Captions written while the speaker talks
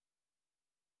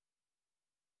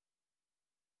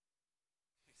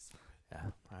Yeah,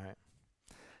 all right.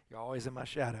 You're always in my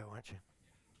shadow, aren't you?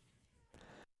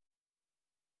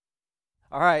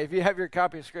 All right, if you have your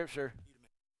copy of Scripture,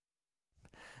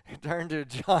 turn to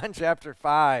John chapter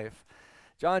 5.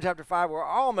 John chapter 5, we're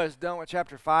almost done with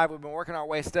chapter 5. We've been working our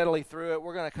way steadily through it.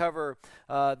 We're going to cover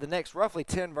the next roughly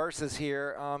 10 verses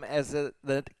here as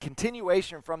the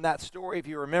continuation from that story, if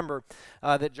you remember,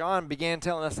 that John began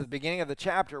telling us at the beginning of the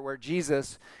chapter, where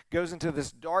Jesus goes into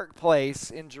this dark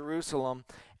place in Jerusalem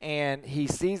and he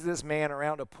sees this man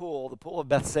around a pool, the pool of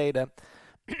Bethsaida.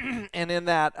 And in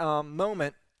that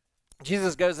moment,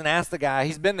 Jesus goes and asks the guy,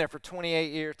 he's been there for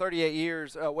 28 years, 38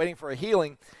 years, waiting for a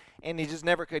healing, and he just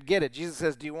never could get it. Jesus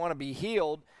says, do you want to be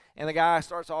healed? And the guy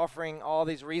starts offering all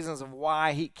these reasons of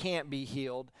why he can't be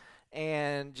healed.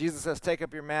 And Jesus says, take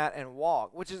up your mat and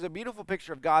walk, which is a beautiful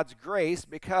picture of God's grace,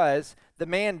 because the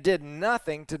man did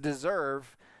nothing to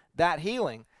deserve that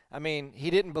healing. I mean, he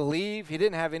didn't believe, he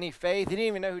didn't have any faith, he didn't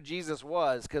even know who Jesus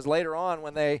was, because later on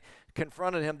when they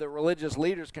confronted him, the religious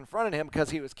leaders confronted him because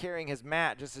he was carrying his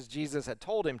mat just as Jesus had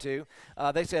told him to.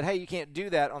 They said, hey, you can't do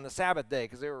that on the Sabbath day,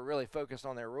 because they were really focused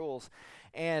on their rules.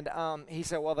 And he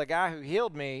said, well, the guy who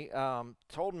healed me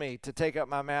told me to take up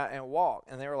my mat and walk.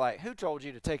 And they were like, who told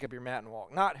you to take up your mat and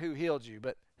walk? Not who healed you,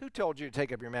 but who told you to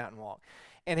take up your mat and walk?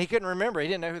 And he couldn't remember. He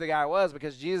didn't know who the guy was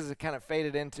because Jesus had kind of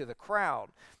faded into the crowd,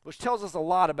 which tells us a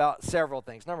lot about several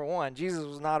things. Number one, Jesus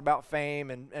was not about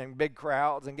fame and big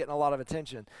crowds and getting a lot of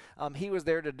attention. He was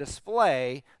there to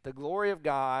display the glory of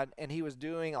God, and he was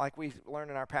doing, like we learned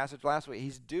in our passage last week,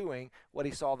 he's doing what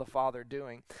he saw the Father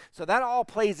doing. So that all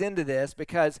plays into this,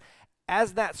 because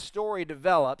as that story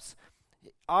develops,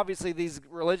 obviously these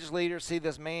religious leaders see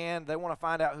this man. They want to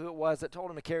find out who it was that told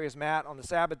him to carry his mat on the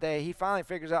Sabbath day. He finally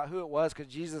figures out who it was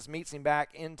because Jesus meets him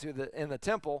back in the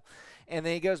temple. And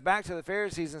then he goes back to the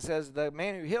Pharisees and says, the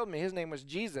man who healed me, his name was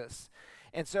Jesus.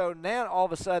 And so now all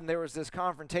of a sudden there was this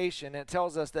confrontation. And it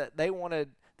tells us that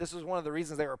this was one of the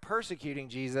reasons they were persecuting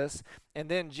Jesus. And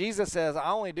then Jesus says, I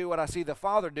only do what I see the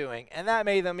Father doing. And that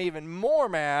made them even more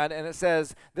mad. And it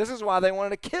says, this is why they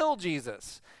wanted to kill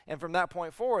Jesus. And from that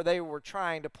point forward, they were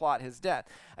trying to plot his death.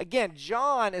 Again,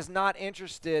 John is not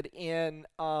interested in,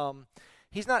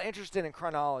 he's not interested in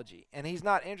chronology. And he's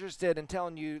not interested in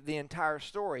telling you the entire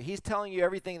story. He's telling you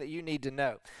everything that you need to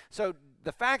know. So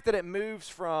the fact that it moves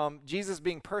from Jesus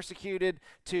being persecuted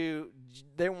to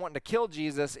they wanting to kill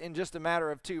Jesus in just a matter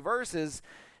of 2 verses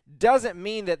doesn't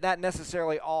mean that that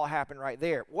necessarily all happened right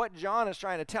there. What John is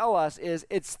trying to tell us is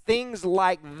it's things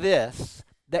like this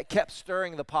that kept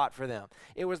stirring the pot for them.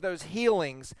 It was those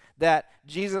healings that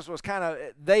Jesus was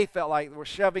they felt like were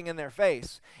shoving in their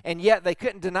face. And yet they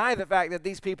couldn't deny the fact that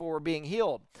these people were being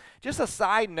healed. Just a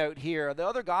side note here, the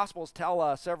other Gospels tell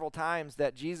us several times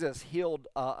that Jesus healed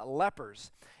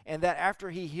lepers. And that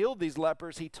after he healed these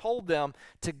lepers, he told them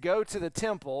to go to the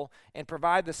temple and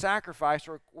provide the sacrifice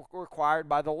required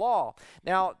by the law.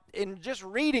 Now, in just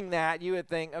reading that, you would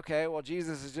think, okay, well,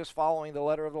 Jesus is just following the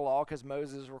letter of the law because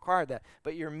Moses required that.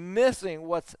 But you're missing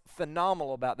what's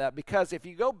phenomenal about that, because if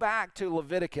you go back to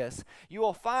Leviticus, you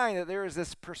will find that there is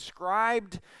this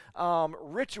prescribed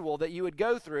ritual that you would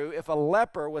go through if a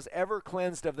leper was ever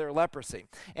cleansed of their leprosy.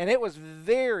 And it was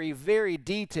very, very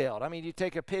detailed. I mean, you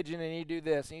take a pigeon and you do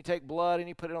this, and you take blood and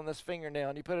you put it on this fingernail,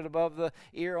 and you put it above the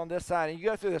ear on this side, and you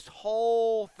go through this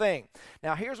whole thing.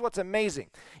 Now, here's what's amazing.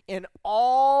 In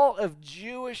all of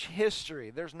Jewish history,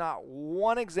 there's not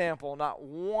one example, not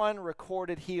one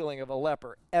recorded healing of a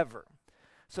leper ever.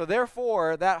 So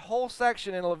therefore, that whole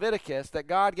section in Leviticus that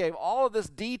God gave all of this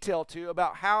detail to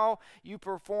about how you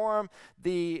perform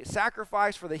the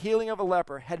sacrifice for the healing of a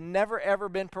leper had never ever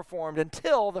been performed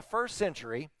until the 1st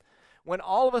century, when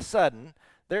all of a sudden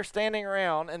they're standing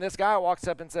around and this guy walks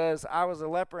up and says, I was a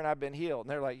leper and I've been healed. And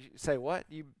they're like, say what?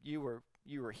 You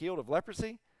were healed of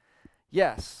leprosy?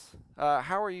 Yes.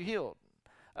 How are you healed?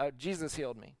 Jesus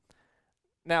healed me.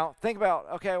 Now, think about,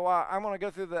 okay, well, I'm going to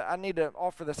go through I need to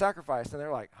offer the sacrifice. And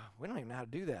they're like, oh, we don't even know how to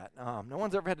do that. No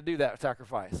one's ever had to do that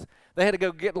sacrifice. They had to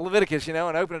go get Leviticus, and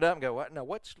open it up and go, what? No,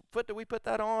 what foot do we put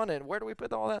that on? And where do we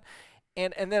put all that?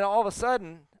 And then all of a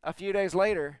sudden, a few days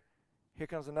later, here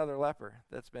comes another leper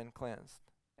that's been cleansed.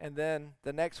 And then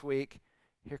the next week,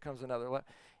 here comes another leper.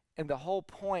 And the whole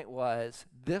point was,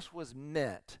 this was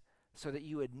meant so that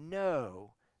you would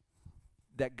know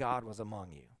that God was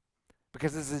among you.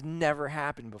 Because this has never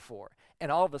happened before.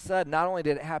 And all of a sudden, not only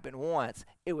did it happen once,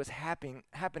 it was happening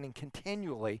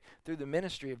continually through the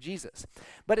ministry of Jesus.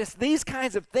 But it's these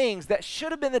kinds of things that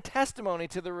should have been the testimony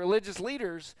to the religious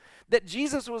leaders that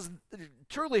Jesus was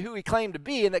truly who he claimed to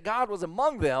be and that God was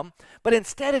among them, but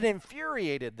instead it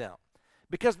infuriated them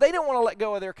because they didn't want to let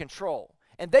go of their control.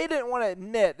 And they didn't want to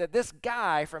admit that this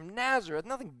guy from Nazareth,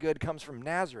 nothing good comes from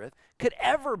Nazareth, could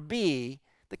ever be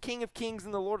the King of Kings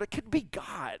and the Lord. It could be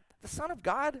God, the Son of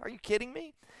God. Are you kidding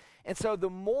me? And so the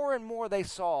more and more they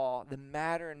saw, the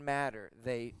madder and madder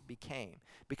they became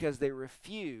because they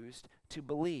refused to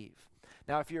believe.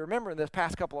 Now, if you remember in this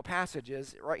past couple of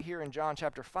passages, right here in John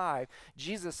chapter 5,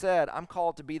 Jesus said, I'm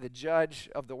called to be the judge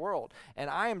of the world. And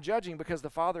I am judging because the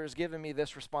Father has given me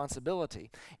this responsibility.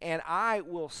 And I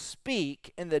will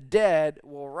speak and the dead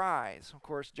will rise. Of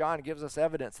course, John gives us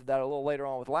evidence of that a little later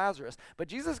on with Lazarus. But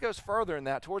Jesus goes further in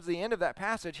that. Towards the end of that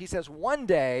passage, he says, one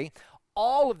day,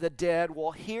 all of the dead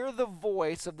will hear the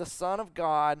voice of the Son of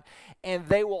God, and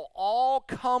they will all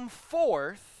come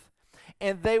forth,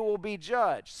 and they will be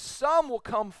judged. Some will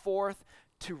come forth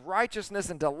to righteousness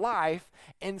and to life,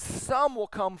 and some will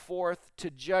come forth to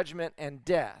judgment and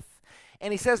death.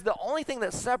 And he says the only thing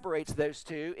that separates those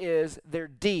two is their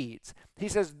deeds. He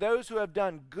says those who have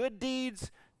done good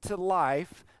deeds to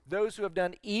life, those who have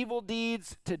done evil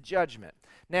deeds to judgment.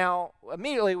 Now,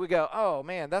 immediately we go, oh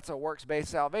man, that's a works-based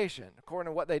salvation, according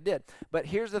to what they did. But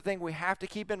here's the thing we have to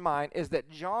keep in mind is that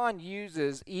John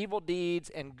uses evil deeds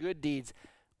and good deeds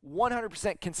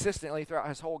 100% consistently throughout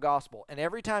his whole gospel. And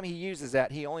every time he uses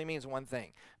that, he only means one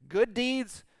thing. Good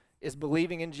deeds is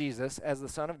believing in Jesus as the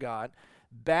Son of God.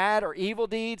 Bad or evil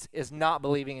deeds is not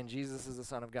believing in Jesus as the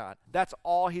Son of God. That's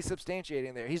all he's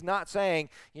substantiating there. He's not saying,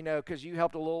 because you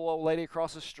helped a little old lady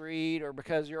across the street or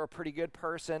because you're a pretty good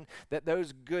person, that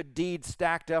those good deeds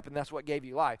stacked up and that's what gave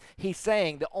you life. He's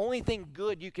saying the only thing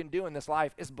good you can do in this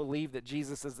life is believe that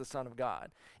Jesus is the Son of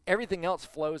God. Everything else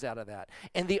flows out of that.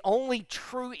 And the only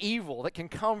true evil that can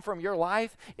come from your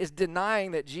life is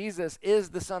denying that Jesus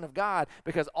is the Son of God,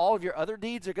 because all of your other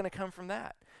deeds are going to come from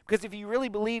that. Because if you really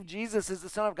believe Jesus is the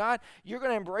Son of God, you're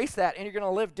going to embrace that and you're going to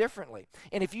live differently.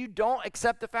 And if you don't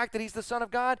accept the fact that he's the Son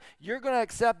of God, you're going to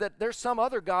accept that there's some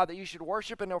other God that you should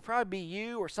worship, and it'll probably be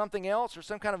you or something else or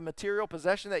some kind of material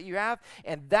possession that you have,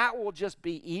 and that will just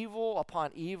be evil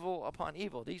upon evil upon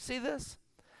evil. Do you see this?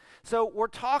 So we're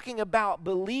talking about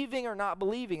believing or not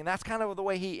believing, and that's kind of the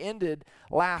way he ended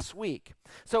last week.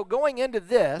 So going into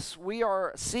this, we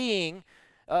are seeing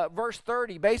verse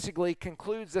 30 basically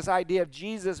concludes this idea of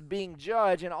Jesus being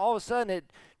judge, and all of a sudden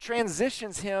it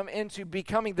transitions him into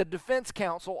becoming the defense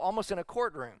counsel almost in a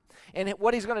courtroom. And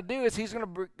what he's going to do is he's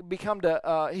going to come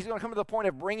to the point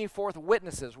of bringing forth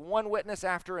witnesses, one witness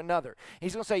after another.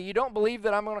 He's going to say, you don't believe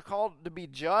that I'm going to call to be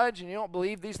judge, and you don't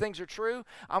believe these things are true?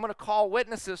 I'm going to call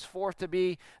witnesses forth to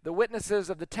be the witnesses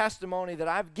of the testimony that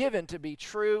I've given to be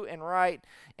true and right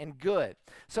and good.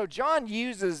 So John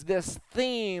uses this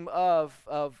theme of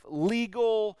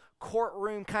legal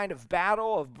courtroom kind of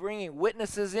battle, of bringing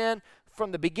witnesses in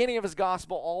from the beginning of his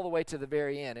gospel all the way to the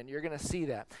very end, and you're going to see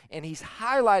that. And he's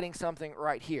highlighting something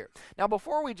right here. Now,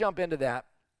 before we jump into that,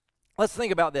 let's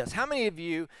think about this. How many of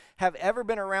you have ever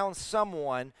been around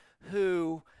someone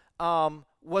who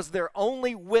was their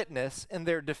only witness in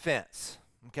their defense?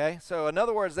 Okay, so in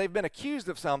other words, they've been accused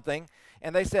of something,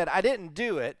 and they said, I didn't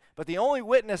do it, but the only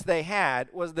witness they had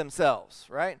was themselves,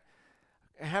 right?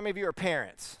 How many of you are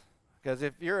parents? Because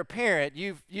if you're a parent,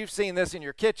 you've seen this in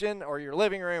your kitchen or your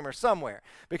living room or somewhere,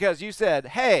 because you said,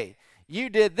 hey, you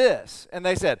did this. And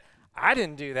they said, I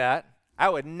didn't do that. I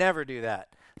would never do that.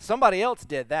 Somebody else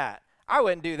did that. I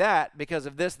wouldn't do that because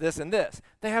of this, this, and this.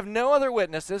 They have no other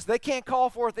witnesses. They can't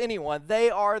call forth anyone. They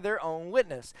are their own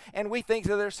witness. And we think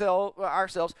to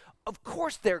ourselves, of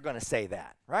course they're going to say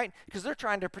that, right? Because they're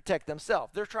trying to protect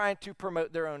themselves. They're trying to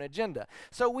promote their own agenda.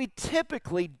 So we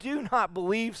typically do not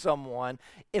believe someone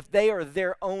if they are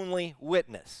their only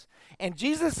witness. And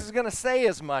Jesus is going to say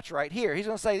as much right here. He's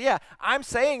going to say, yeah, I'm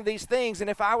saying these things,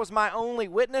 and if I was my only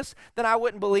witness, then I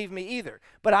wouldn't believe me either.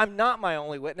 But I'm not my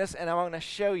only witness, and I'm going to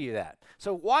show you that.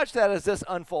 So watch that as this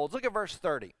unfolds. Look at verse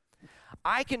 30.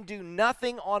 I can do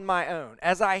nothing on my own.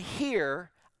 As I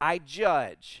hear, I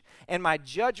judge, and my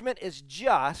judgment is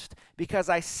just, because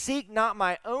I seek not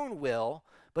my own will,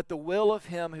 but the will of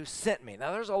him who sent me.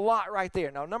 Now, there's a lot right there.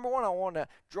 Now, number one, I want to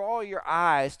draw your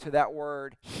eyes to that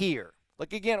word hear.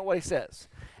 Look again at what he says.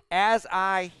 As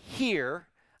I hear,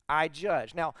 I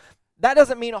judge. Now, that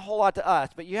doesn't mean a whole lot to us,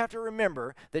 but you have to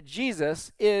remember that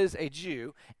Jesus is a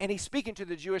Jew, and he's speaking to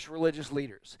the Jewish religious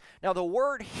leaders. Now, the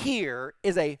word hear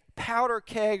is a powder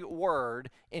keg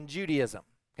word in Judaism,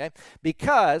 okay?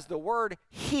 Because the word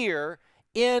hear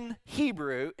in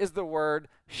Hebrew is the word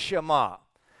Shema.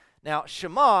 Now,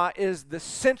 Shema is the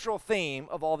central theme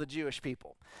of all the Jewish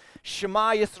people.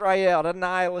 Shema Yisrael,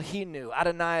 Adonai Eloheinu,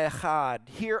 Adonai Echad.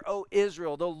 Hear, O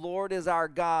Israel, the Lord is our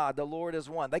God, the Lord is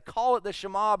one. They call it the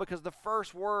Shema because the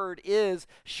first word is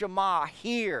Shema,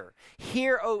 hear.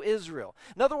 Hear, O Israel.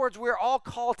 In other words, we're all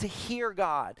called to hear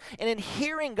God. And in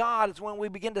hearing God is when we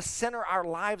begin to center our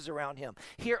lives around Him.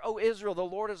 Hear, O Israel, the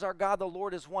Lord is our God, the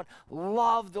Lord is one.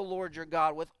 Love the Lord your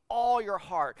God with all your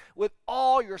heart, with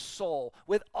all your soul,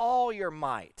 with all your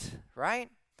might,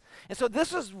 right? And so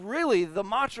this is really the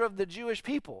mantra of the Jewish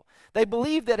people. They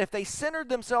believed that if they centered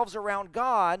themselves around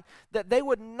God, that they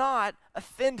would not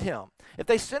offend Him. If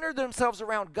they centered themselves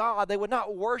around God, they would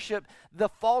not worship the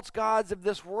false gods of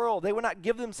this world. They would not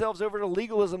give themselves over to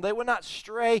legalism. They would not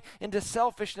stray into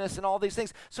selfishness and all these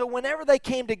things. So whenever they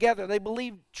came together, they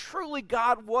believed truly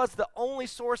God was the only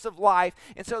source of life.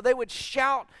 And so they would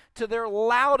shout to their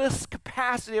loudest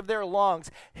capacity of their lungs,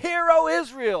 "Hear, O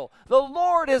Israel, the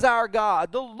Lord is our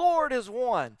God, the Lord is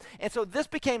one." And so this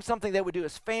became something they would do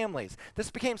as families.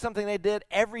 This became something they did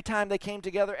every time they came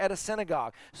together at a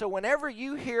synagogue. So whenever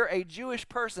you hear a Jewish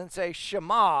person say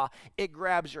Shema, it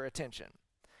grabs your attention.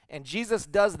 And Jesus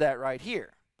does that right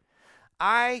here.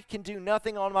 I can do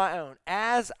nothing on my own.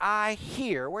 As I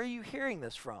hear, where are you hearing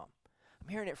this from? I'm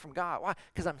hearing it from God. Why?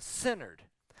 Because I'm centered.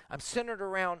 I'm centered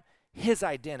around His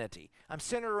identity. I'm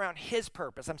centered around His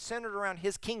purpose. I'm centered around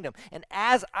His kingdom. And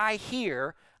as I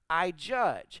hear, I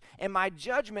judge. And my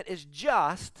judgment is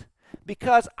just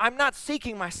because I'm not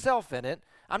seeking myself in it.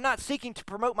 I'm not seeking to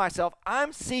promote myself.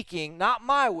 I'm seeking not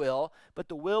my will, but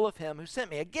the will of Him who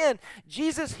sent me. Again,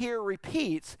 Jesus here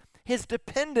repeats His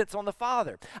dependence on the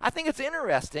Father. I think it's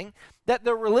interesting that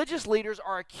the religious leaders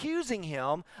are accusing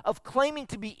Him of claiming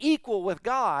to be equal with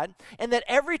God, and that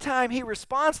every time He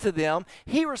responds to them,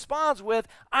 He responds with,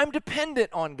 "I'm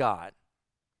dependent on God."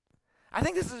 I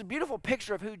think this is a beautiful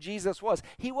picture of who Jesus was.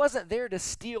 He wasn't there to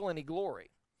steal any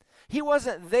glory. He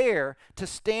wasn't there to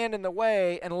stand in the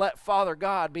way and let Father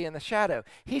God be in the shadow.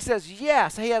 He says,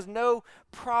 yes, He has no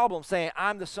problem saying,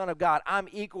 "I'm the Son of God. I'm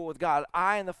equal with God.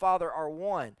 I and the Father are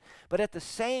one." But at the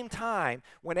same time,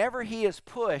 whenever He is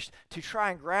pushed to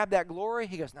try and grab that glory,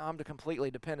 He goes, "No, I'm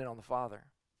completely dependent on the Father.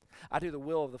 I do the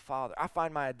will of the Father. I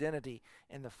find my identity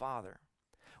in the Father."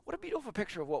 What a beautiful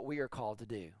picture of what we are called to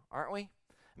do, aren't we?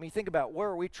 I mean, think about where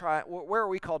are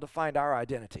we called to find our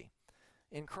identity?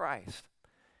 In Christ.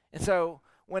 And so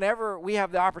whenever we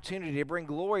have the opportunity to bring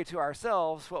glory to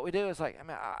ourselves, what we do is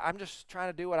I'm just trying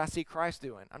to do what I see Christ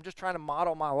doing. I'm just trying to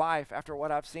model my life after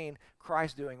what I've seen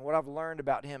Christ doing, what I've learned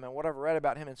about Him and what I've read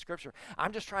about Him in Scripture.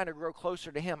 I'm just trying to grow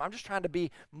closer to Him. I'm just trying to be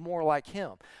more like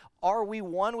Him. Are we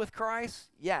one with Christ?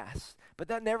 Yes. But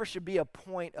that never should be a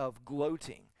point of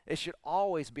gloating. It should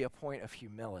always be a point of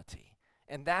humility.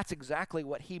 And that's exactly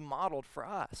what He modeled for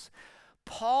us.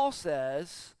 Paul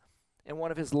says in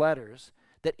one of his letters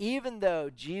that even though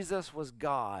Jesus was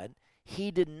God, He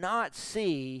did not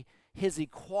see His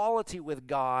equality with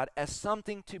God as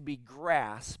something to be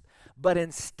grasped, but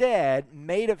instead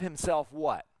made of Himself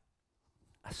what?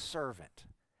 A servant.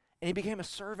 And He became a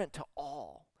servant to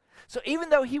all. So even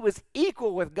though He was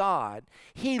equal with God,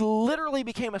 He literally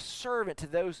became a servant to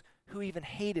those who even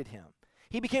hated Him.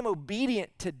 He became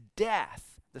obedient to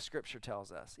death, the Scripture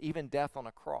tells us, even death on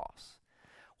a cross.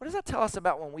 What does that tell us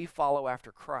about when we follow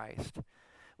after Christ?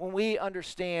 When we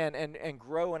understand and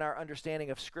grow in our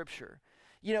understanding of Scripture?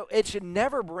 You know, it should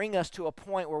never bring us to a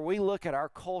point where we look at our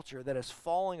culture that is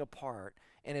falling apart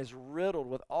and is riddled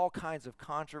with all kinds of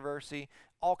controversy,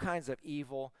 all kinds of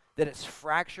evil, that it's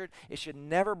fractured. It should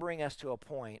never bring us to a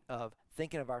point of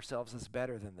thinking of ourselves as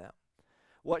better than them.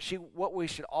 What we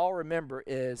should all remember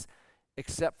is,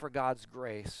 except for God's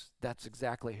grace, that's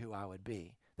exactly who I would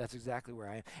be. That's exactly where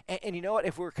I am. And you know what?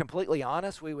 If we're completely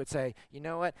honest, we would say, you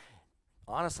know what?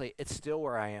 Honestly, it's still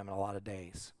where I am in a lot of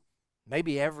days.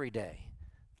 Maybe every day.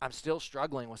 I'm still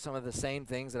struggling with some of the same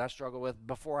things that I struggled with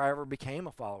before I ever became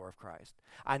a follower of Christ.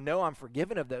 I know I'm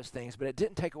forgiven of those things, but it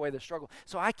didn't take away the struggle.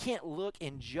 So I can't look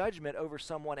in judgment over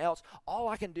someone else. All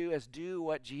I can do is do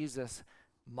what Jesus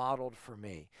modeled for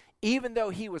me. Even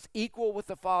though He was equal with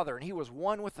the Father and He was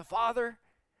one with the Father,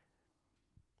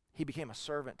 He became a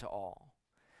servant to all.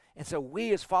 And so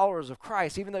we as followers of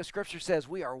Christ, even though Scripture says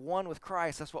we are one with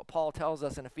Christ, that's what Paul tells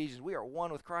us in Ephesians, we are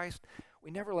one with Christ, we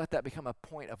never let that become a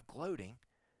point of gloating.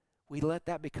 We let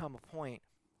that become a point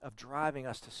of driving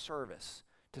us to service,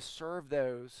 to serve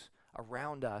those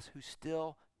around us who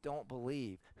still don't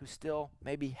believe, who still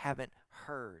maybe haven't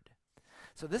heard.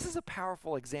 So this is a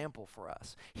powerful example for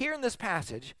us. Here in this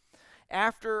passage,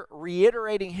 after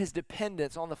reiterating His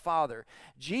dependence on the Father,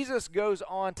 Jesus goes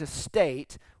on to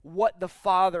state what the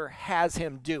Father has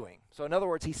Him doing. So in other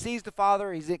words, he sees the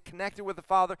Father, he's connected with the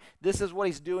Father. This is what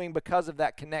he's doing because of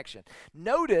that connection.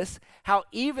 Notice how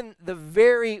even the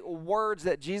very words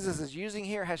that Jesus is using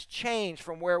here has changed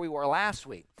from where we were last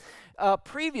week.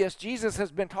 Previous, Jesus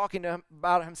has been talking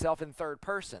about himself in third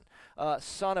person,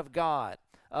 Son of God,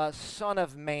 Son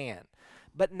of Man.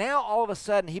 But now all of a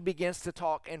sudden he begins to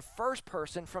talk in first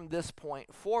person from this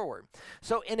point forward.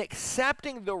 So in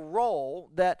accepting the role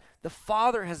that the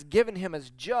Father has given him as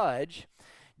judge,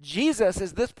 Jesus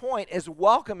at this point is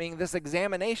welcoming this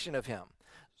examination of him.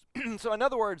 So in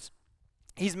other words,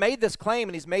 he's made this claim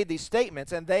and he's made these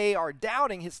statements, and they are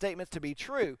doubting his statements to be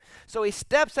true. So he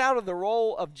steps out of the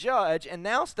role of judge and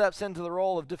now steps into the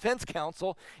role of defense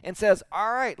counsel and says,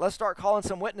 all right, let's start calling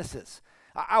some witnesses.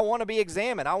 I want to be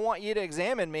examined. I want you to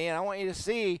examine me, and I want you to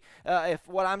see if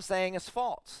what I'm saying is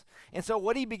false. And so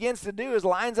what he begins to do is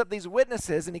lines up these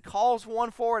witnesses, and he calls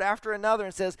one forward after another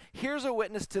and says, here's a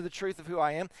witness to the truth of who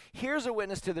I am. Here's a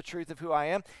witness to the truth of who I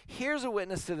am. Here's a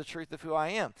witness to the truth of who I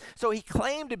am. So he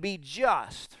claimed to be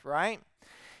just, right?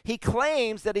 He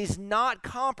claims that he's not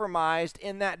compromised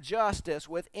in that justice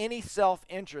with any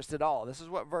self-interest at all. This is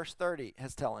what verse 30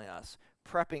 is telling us,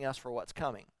 prepping us for what's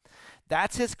coming.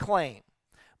 That's his claim.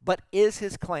 But is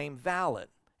his claim valid?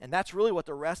 And that's really what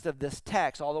the rest of this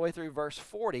text, all the way through verse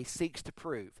 40, seeks to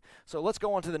prove. So let's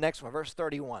go on to the next one, verse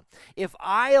 31. If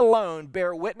I alone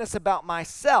bear witness about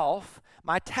myself,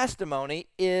 my testimony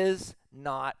is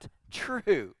not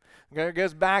true. It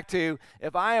goes back to,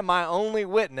 if I am my only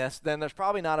witness, then there's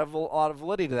probably not a lot of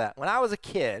validity to that. When I was a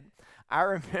kid, I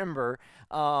remember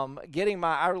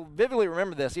I vividly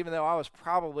remember this, even though I was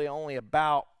probably only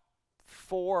about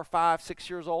 4, 5, 6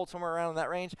 years old, somewhere around in that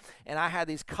range, and I had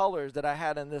these colors that I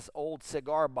had in this old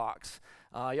cigar box.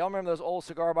 Y'all remember those old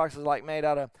cigar boxes like made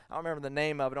out of, I don't remember the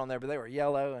name of it on there, but they were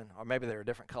yellow, or maybe they were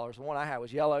different colors. The one I had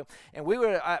was yellow, and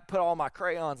I put all my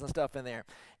crayons and stuff in there,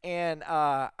 and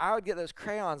I would get those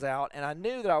crayons out, and I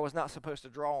knew that I was not supposed to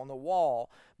draw on the wall,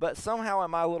 but somehow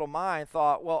in my little mind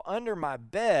thought, well, under my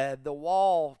bed, the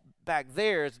wall back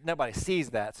there, nobody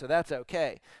sees that, so that's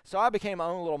okay. So I became my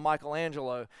own little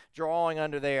Michelangelo drawing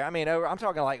under there. I mean, I'm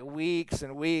talking like weeks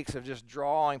and weeks of just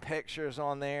drawing pictures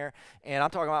on there, and I'm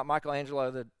talking about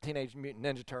Michelangelo, the Teenage Mutant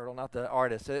Ninja Turtle, not the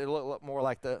artist. It looked more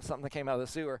like something that came out of the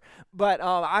sewer. But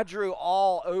I drew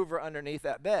all over underneath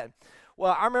that bed.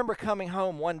 Well, I remember coming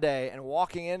home one day and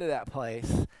walking into that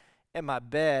place, and my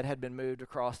bed had been moved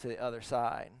across to the other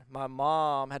side. My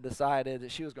mom had decided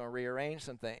that she was going to rearrange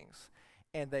some things,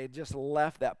 and they just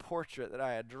left that portrait that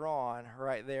I had drawn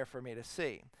right there for me to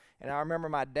see. And I remember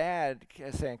my dad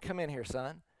saying, come in here,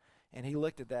 son. And he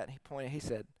looked at that, and he pointed, he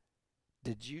said,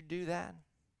 did you do that?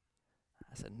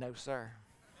 I said, no, sir.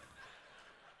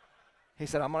 He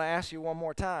said, I'm going to ask you one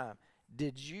more time.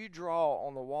 Did you draw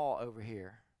on the wall over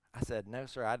here? I said, no,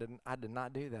 sir, I did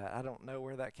not do that. I don't know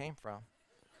where that came from.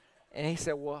 And he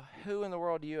said, well, who in the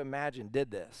world do you imagine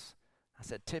did this? I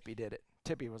said, Tippy did it.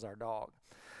 Tippy was our dog.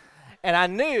 And I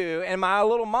knew in my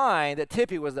little mind that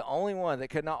Tippy was the only one that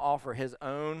could not offer his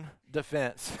own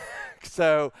defense.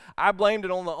 So I blamed it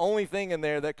on the only thing in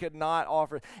there that could not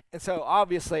offer. And so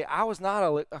obviously I was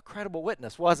not a credible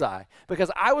witness, was I? Because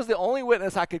I was the only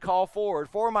witness I could call forward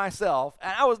for myself,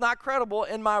 and I was not credible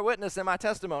in my witness and my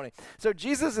testimony. So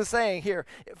Jesus is saying here,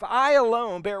 if I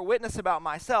alone bear witness about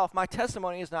myself, my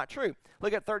testimony is not true.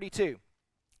 Look at 32.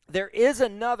 There is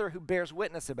another who bears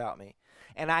witness about me,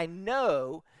 and I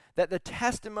know that the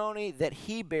testimony that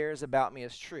he bears about me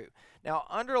is true. Now,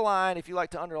 underline, if you like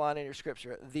to underline in your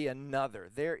scripture, the another.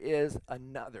 There is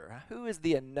another. Who is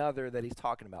the another that he's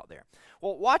talking about there?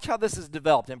 Well, watch how this is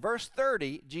developed. In verse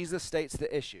 30, Jesus states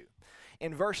the issue.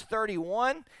 In verse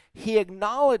 31, he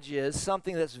acknowledges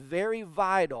something that's very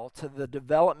vital to the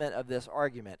development of this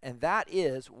argument, and that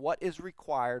is what is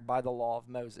required by the law of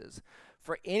Moses.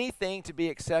 For anything to be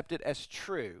accepted as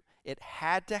true, it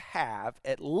had to have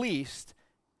at least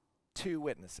 2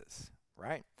 witnesses,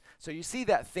 right? So you see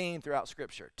that theme throughout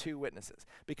Scripture, 2 witnesses,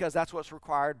 because that's what's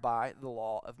required by the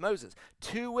law of Moses.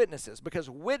 2 witnesses, because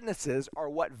witnesses are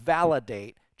what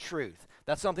validate truth.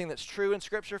 That's something that's true in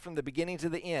Scripture from the beginning to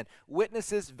the end.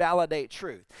 Witnesses validate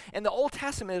truth. And the Old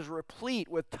Testament is replete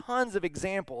with tons of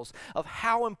examples of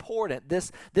how important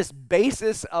this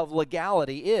basis of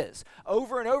legality is.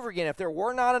 Over and over again, if there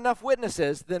were not enough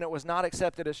witnesses, then it was not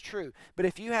accepted as true. But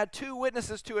if you had 2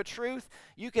 witnesses to a truth,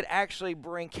 you could actually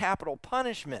bring capital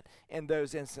punishment in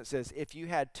those instances if you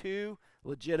had 2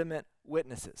 legitimate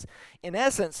witnesses. In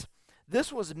essence,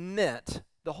 this was meant,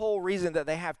 the whole reason that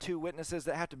they have 2 witnesses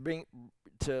that have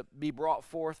to be brought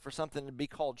forth for something to be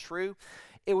called true,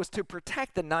 it was to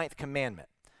protect the 9th commandment.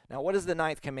 Now, what is the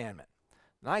 9th commandment?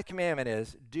 Ninth commandment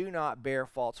is, do not bear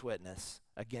false witness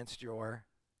against your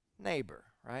neighbor,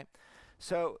 right?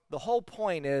 So the whole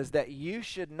point is that you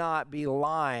should not be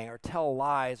lying or tell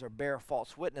lies or bear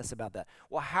false witness about that.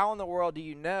 Well, how in the world do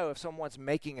you know if someone's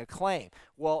making a claim?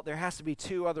 Well, there has to be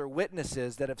two other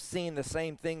witnesses that have seen the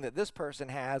same thing that this person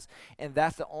has, and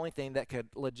that's the only thing that could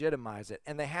legitimize it.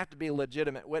 And they have to be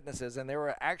legitimate witnesses, and there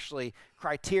were actually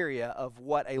criteria of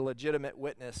what a legitimate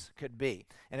witness could be.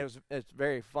 And it's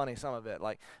very funny, some of it.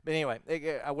 But anyway,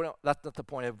 that's not the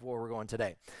point of where we're going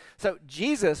today. So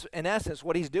Jesus, in essence,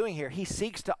 what he's doing here, he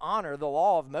seeks to honor the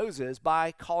law of Moses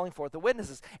by calling forth the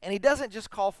witnesses. And he doesn't just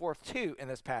call forth two in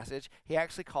this passage, he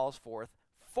actually calls forth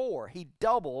four. He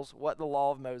doubles what the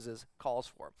law of Moses calls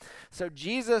for. So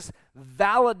Jesus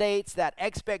validates that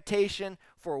expectation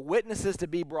for witnesses to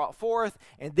be brought forth,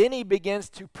 and then he begins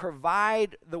to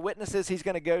provide the witnesses he's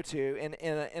going to go to in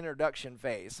an introduction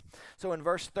phase. So in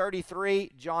verse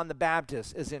 33, John the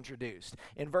Baptist is introduced.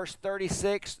 In verse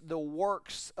 36, the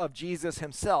works of Jesus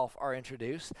himself are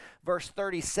introduced. Verse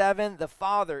 37, the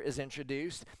Father is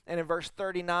introduced. And in verse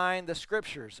 39, the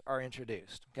Scriptures are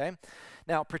introduced. Okay?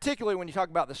 Now, particularly when you talk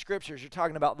about the Scriptures, you're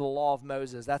talking about the law of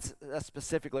Moses. That's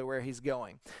specifically where he's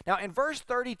going. Now, in verse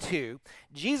 32,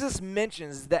 Jesus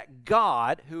mentions that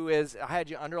God, who is, I had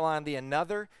you underline the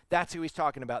another, that's who he's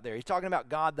talking about there. He's talking about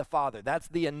God the Father. That's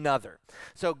the another.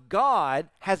 So God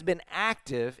has been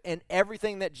active in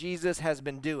everything that Jesus has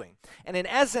been doing. And in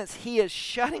essence, he is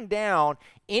shutting down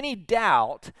any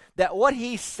doubt that what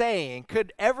he's saying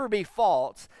could ever be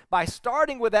false by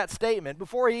starting with that statement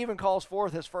before he even calls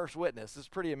forth his first witness. It's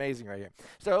pretty amazing right here.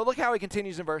 So look how he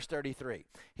continues in verse 33.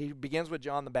 He begins with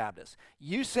John the Baptist.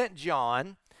 You sent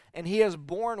John, and he has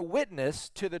borne witness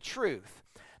to the truth.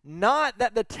 Not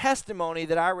that the testimony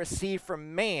that I received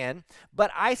from man, but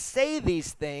I say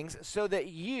these things so that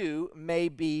you may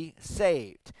be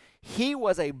saved. He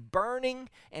was a burning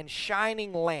and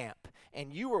shining lamp,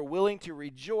 and you were willing to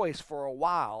rejoice for a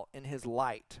while in his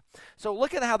light. So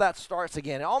look at how that starts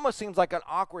again. It almost seems like an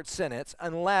awkward sentence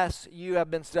unless you have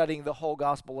been studying the whole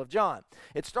Gospel of John.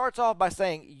 It starts off by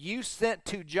saying, you sent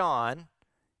to John.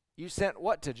 You sent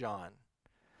what to John?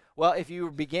 Well, if you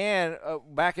began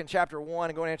back in chapter 1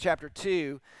 and going into chapter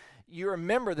 2, you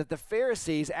remember that the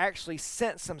Pharisees actually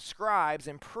sent some scribes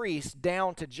and priests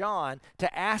down to John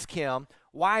to ask him,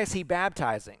 why is he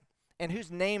baptizing? And whose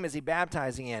name is he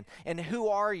baptizing in? And who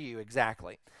are you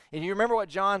exactly? And you remember what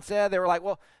John said? They were like,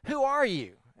 well, who are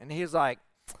you? And he's like,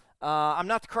 I'm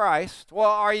not the Christ. Well,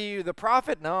 are you the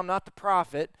prophet? No, I'm not the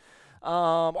prophet.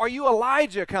 Are you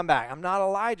Elijah come back? I'm not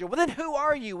Elijah. Well, then who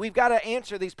are you? We've got to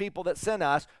answer these people that sent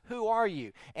us. Who are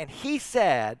you? And he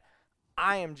said,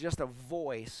 I am just a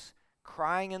voice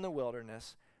crying in the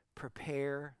wilderness,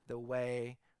 prepare the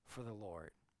way for the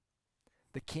Lord.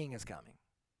 The King is coming.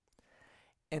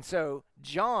 And so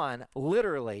John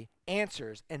literally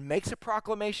answers and makes a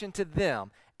proclamation to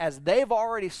them as they've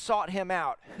already sought him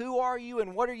out. Who are you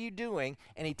and what are you doing?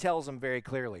 And he tells them very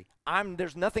clearly,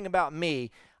 there's nothing about me.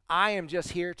 I am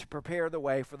just here to prepare the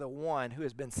way for the one who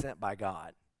has been sent by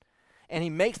God. And he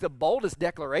makes the boldest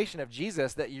declaration of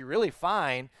Jesus that you really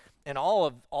find in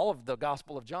all of the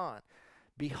Gospel of John.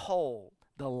 Behold,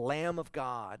 the Lamb of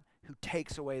God who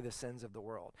takes away the sins of the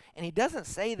world. And he doesn't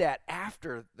say that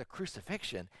after the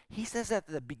crucifixion. He says that at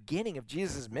the beginning of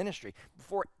Jesus' ministry,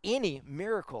 before any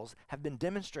miracles have been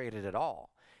demonstrated at all.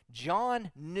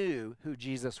 John knew who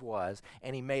Jesus was,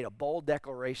 and he made a bold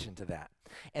declaration to that.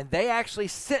 And they actually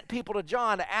sent people to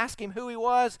John to ask him who he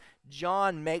was.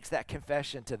 John makes that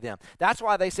confession to them. That's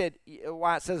why it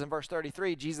says in verse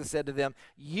 33, Jesus said to them,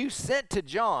 you sent to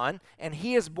John, and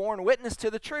he has borne witness to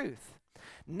the truth.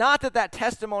 Not that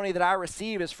testimony that I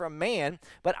receive is from man,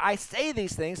 but I say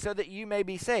these things so that you may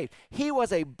be saved. He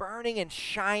was a burning and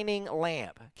shining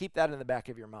lamp. Keep that in the back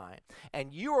of your mind.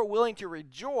 And you are willing to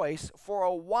rejoice for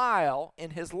a while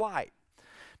in his light.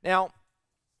 Now,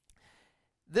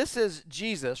 this is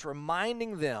Jesus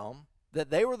reminding them that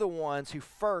they were the ones who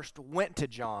first went to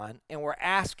John and were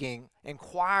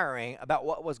inquiring about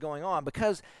what was going on,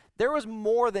 because there was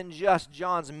more than just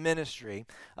John's ministry.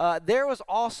 There was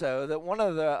also that one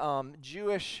of the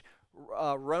Jewish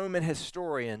Roman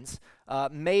historians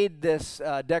made this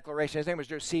declaration. His name was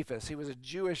Josephus. He was a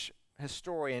Jewish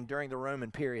historian during the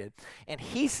Roman period. And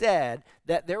he said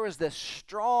that there was this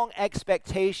strong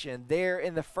expectation there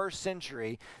in the first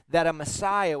century that a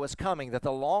Messiah was coming, that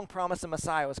the long promised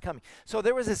Messiah was coming. So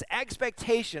there was this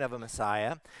expectation of a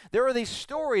Messiah. There were these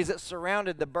stories that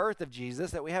surrounded the birth of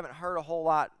Jesus that we haven't heard a whole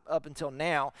lot up until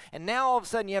now. And now all of a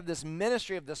sudden you have this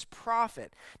ministry of this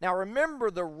prophet. Now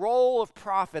remember the role of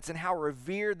prophets and how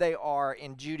revered they are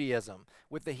in Judaism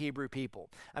with the Hebrew people.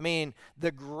 I mean,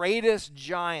 the greatest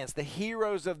giants, the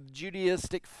heroes of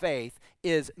Judaistic faith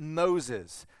is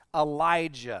Moses,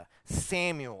 Elijah,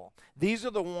 Samuel. These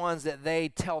are the ones that they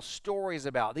tell stories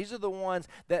about. These are the ones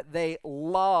that they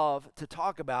love to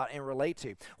talk about and relate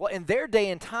to. Well, in their day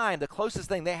and time, the closest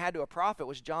thing they had to a prophet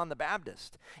was John the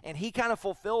Baptist, and he kind of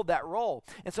fulfilled that role.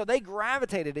 And so they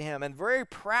gravitated to him and very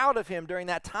proud of him during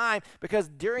that time, because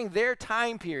during their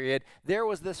time period, there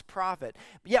was this prophet.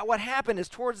 Yet what happened is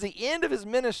towards the end of his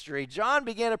ministry, John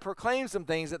began to proclaim some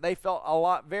things that they felt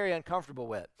very uncomfortable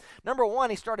with. Number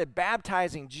one, he started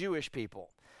baptizing Jewish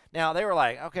people. Now, they were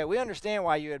like, okay, we understand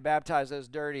why you would baptize those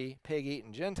dirty,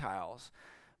 pig-eating Gentiles,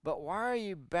 but why are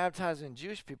you baptizing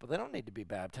Jewish people? They don't need to be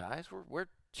baptized. We're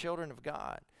children of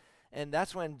God. And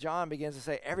that's when John begins to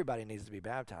say everybody needs to be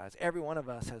baptized. Every one of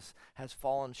us has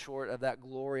fallen short of that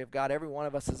glory of God. Every one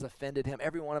of us has offended him.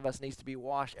 Every one of us needs to be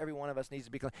washed. Every one of us needs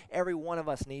to be clean. Every one of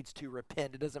us needs to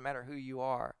repent. It doesn't matter who you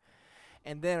are.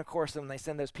 And then, of course, when they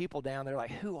send those people down, they're like,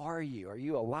 who are you? Are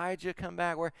you Elijah? Come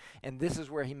back. And this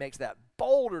is where he makes that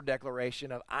bolder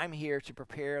declaration of, I'm here to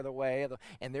prepare the way.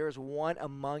 And there is one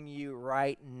among you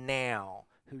right now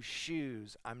whose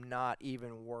shoes I'm not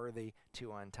even worthy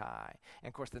to untie. And,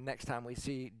 of course, the next time we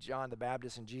see John the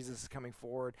Baptist and Jesus is coming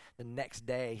forward, the next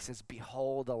day he says,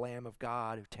 behold the Lamb of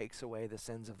God who takes away the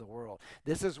sins of the world.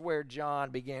 This is where John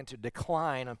began to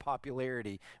decline in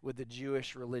popularity with the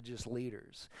Jewish religious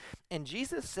leaders. And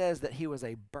Jesus says that he was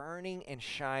a burning and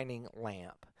shining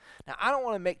lamp. Now, I don't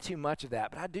want to make too much of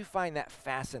that, but I do find that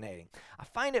fascinating. I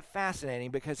find it fascinating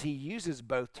because he uses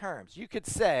both terms. You could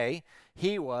say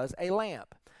he was a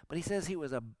lamp, but he says he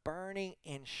was a burning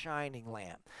and shining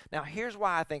lamp. Now, here's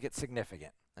why I think it's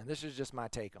significant, and this is just my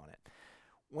take on it.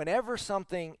 Whenever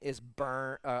something is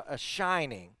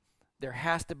shining, there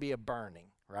has to be a burning,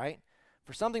 right?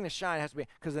 For something to shine, it has to be,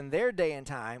 because in their day and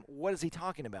time, what is he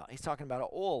talking about? He's talking about an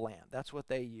oil lamp. That's what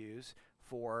they use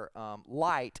for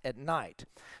light at night.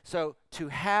 So to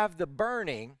have the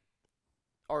burning,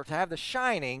 or to have the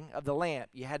shining of the lamp,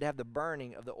 you had to have the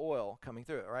burning of the oil coming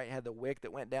through it, right? You had the wick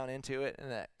that went down into it, and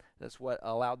that's what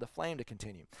allowed the flame to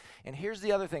continue. And here's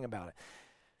the other thing about it.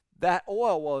 That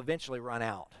oil will eventually run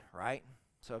out, right?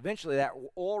 So eventually that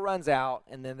oil runs out,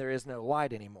 and then there is no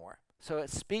light anymore. So it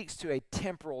speaks to a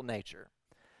temporal nature.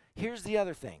 Here's the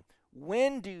other thing.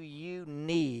 When do you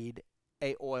need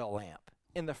an oil lamp?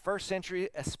 In the first century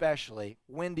especially,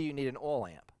 when do you need an oil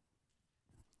lamp?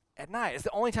 At night. It's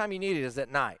the only time you need it is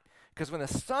at night. Because when the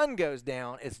sun goes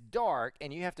down, it's dark,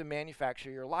 and you have to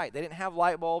manufacture your light. They didn't have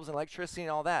light bulbs and electricity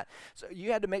and all that. So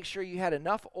you had to make sure you had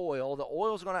enough oil. The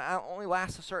oil was going to only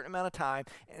last a certain amount of time,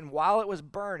 and while it was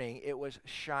burning, it was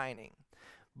shining.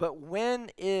 But when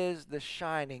is the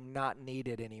shining not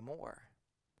needed anymore?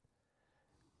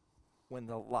 When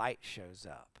the light shows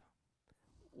up.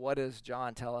 What does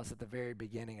John tell us at the very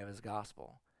beginning of his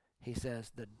gospel? He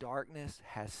says, the darkness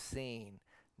has seen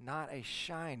not a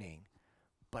shining,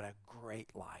 but a great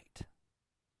light.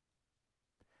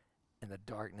 And the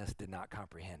darkness did not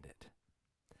comprehend it.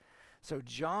 So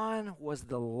John was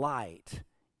the light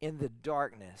in the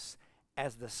darkness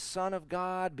as the Son of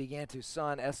God began to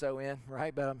sun, S-O-N,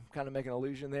 right? But I'm kind of making an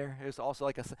allusion there. It was also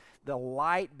like the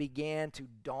light began to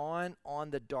dawn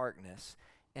on the darkness,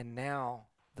 and now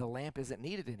the lamp isn't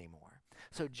needed anymore.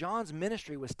 So John's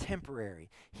ministry was temporary.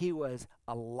 He was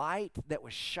a light that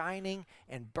was shining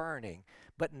and burning.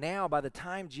 But now, by the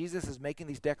time Jesus is making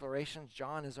these declarations,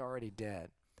 John is already dead.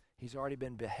 He's already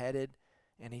been beheaded,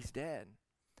 and he's dead.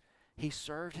 He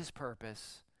served his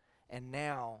purpose, and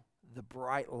now the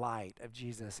bright light of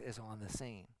Jesus is on the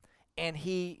scene. And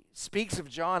he speaks of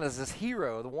John as this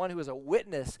hero, the one who was a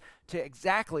witness to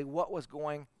exactly what was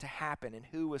going to happen and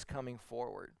who was coming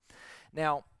forward.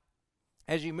 Now,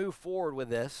 as you move forward with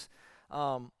this,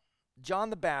 John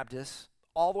the Baptist,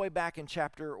 all the way back in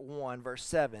chapter 1, verse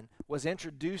 7, was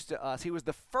introduced to us. He was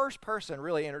the first person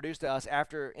really introduced to us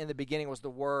after in the beginning was the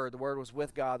Word. The Word was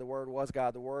with God. The Word was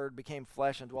God. The Word became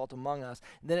flesh and dwelt among us.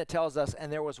 And then it tells us,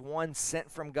 and there was one sent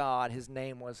from God. His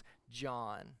name was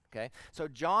John. Okay, so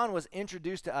John was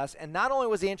introduced to us, and not only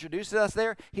was he introduced to us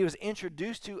there, he was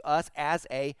introduced to us as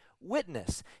a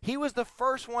witness. He was the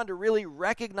first one to really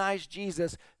recognize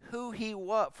Jesus, who he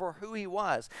was, for who he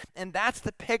was. And that's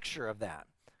the picture of that.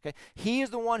 Okay? He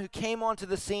is the one who came onto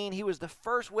the scene. He was the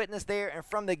first witness there, and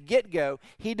from the get-go,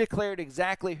 he declared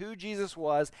exactly who Jesus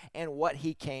was and what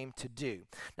he came to do.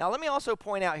 Now, let me also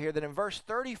point out here that in verse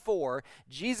 34,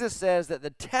 Jesus says that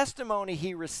the testimony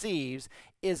he receives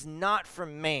is not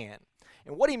from man.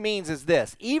 And what he means is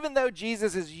this: even though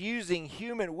Jesus is using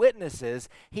human witnesses,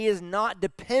 he is not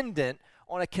dependent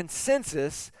on a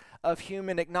consensus of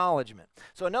human acknowledgement.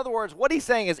 So in other words, what he's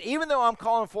saying is, even though I'm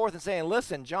calling forth and saying,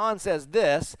 listen, John says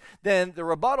this, then the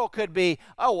rebuttal could be,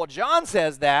 oh, well, John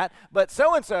says that, but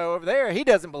so-and-so over there, he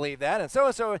doesn't believe that, and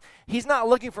so-and-so. He's not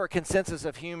looking for a consensus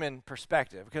of human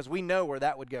perspective, because we know where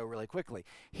that would go really quickly.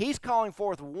 He's calling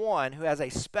forth one who has a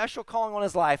special calling on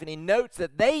his life, and he notes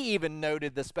that they even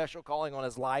noted the special calling on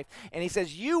his life, and he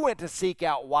says, you went to seek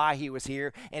out why he was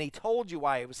here, and he told you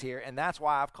why he was here, and that's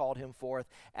why I've called him forth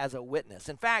as a witness.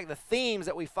 In fact, the themes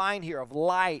that we find here of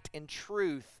light and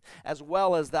truth, as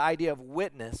well as the idea of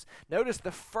witness, notice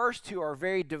the first two are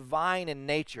very divine in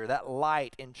nature, that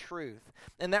light and truth.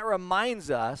 And that reminds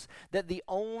us that the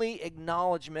only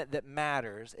acknowledgement that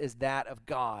matters is that of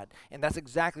God. And that's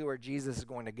exactly where Jesus is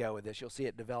going to go with this. You'll see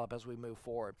it develop as we move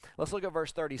forward. Let's look at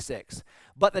verse 36.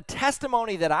 But the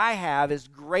testimony that I have is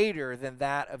greater than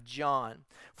that of John.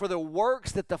 For the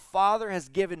works that the Father has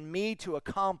given me to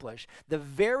accomplish, the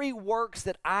very works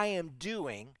that I am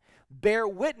doing, bear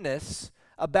witness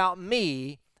about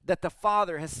me that the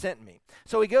Father has sent me.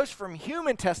 So he goes from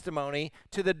human testimony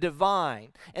to the divine.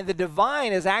 And the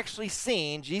divine is actually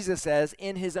seen, Jesus says,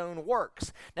 in his own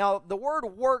works. Now, the word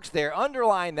works there,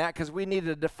 underline that because we need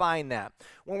to define that.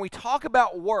 When we talk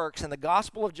about works in the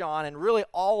Gospel of John, and really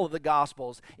all of the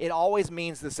Gospels, it always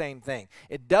means the same thing.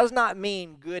 It does not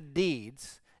mean good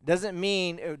deeds. Doesn't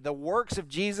mean the works of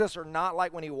Jesus are not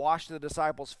like when he washed the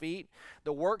disciples' feet.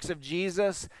 The works of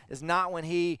Jesus is not when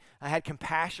he had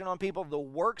compassion on people. The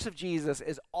works of Jesus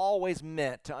is always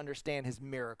meant to understand his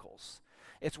miracles.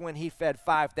 It's when he fed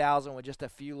 5,000 with just a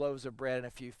few loaves of bread and a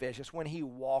few fish. It's when he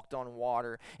walked on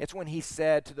water. It's when he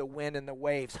said to the wind and the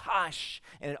waves, hush,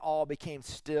 and it all became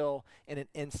still in an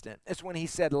instant. It's when he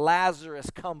said,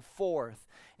 Lazarus, come forth.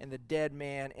 And the dead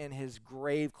man in his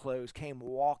grave clothes came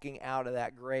walking out of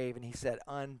that grave, and he said,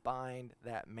 unbind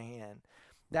that man.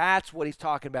 That's what he's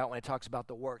talking about when he talks about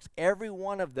the works. Every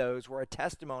one of those were a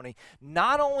testimony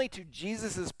not only to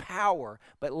Jesus' power,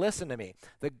 but listen to me.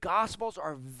 The Gospels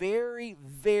are very,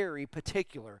 very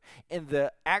particular in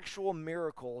the actual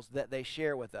miracles that they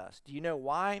share with us. Do you know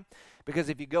why? Because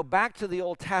if you go back to the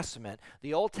Old Testament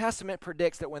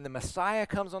predicts that when the Messiah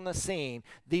comes on the scene,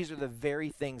 these are the very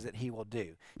things that he will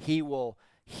do. He will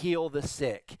heal the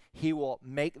sick. He will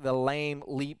make the lame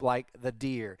leap like the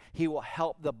deer. He will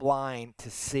help the blind to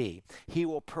see. He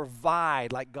will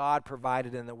provide like God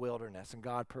provided in the wilderness. And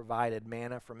God provided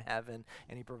manna from heaven,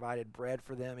 and he provided bread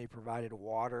for them. He provided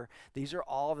water. These are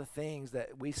all the things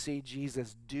that we see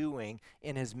Jesus doing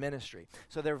in his ministry.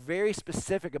 So they're very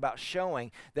specific about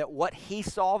showing that what he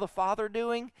saw the Father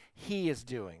doing, he is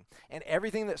doing. And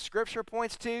everything that Scripture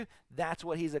points to, that's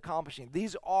what he's accomplishing.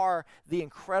 These are the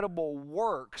incredible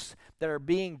works that are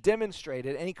being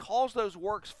demonstrated, and he calls those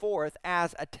works forth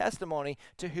as a testimony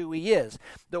to who he is.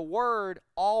 The word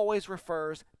always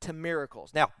refers to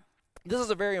miracles. Now, this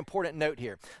is a very important note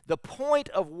here. The point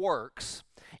of works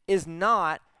is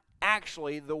not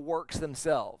actually the works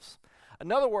themselves.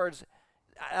 In other words,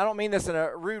 I don't mean this in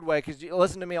a rude way, because you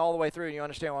listen to me all the way through and you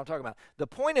understand what I'm talking about. The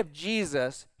point of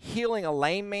Jesus healing a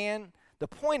lame man, the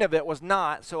point of it was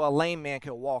not so a lame man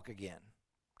could walk again,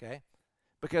 okay?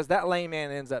 Because that lame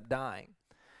man ends up dying.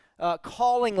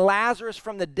 Calling Lazarus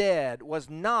from the dead was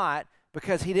not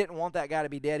because he didn't want that guy to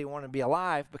be dead, he wanted to be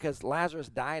alive, because Lazarus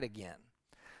died again.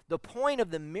 The point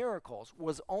of the miracles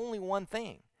was only one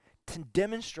thing, to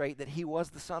demonstrate that he was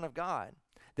the Son of God,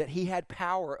 that he had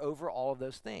power over all of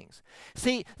those things.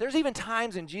 See, there's even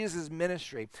times in Jesus'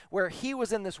 ministry where he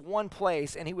was in this one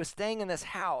place and he was staying in this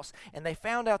house, and they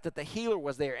found out that the healer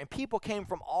was there, and people came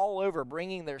from all over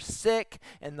bringing their sick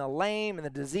and the lame and the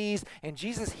diseased, and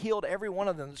Jesus healed every one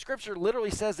of them. The scripture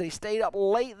literally says that he stayed up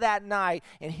late that night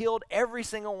and healed every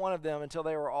single one of them until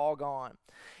they were all gone.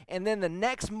 And then the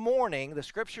next morning, the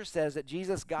scripture says that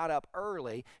Jesus got up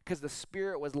early because the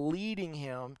Spirit was leading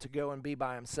him to go and be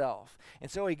by himself.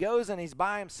 And so he goes and he's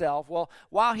by himself. Well,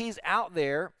 while he's out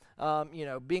there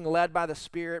being led by the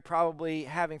Spirit, probably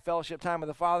having fellowship time with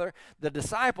the Father. The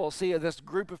disciples see this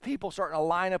group of people starting to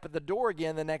line up at the door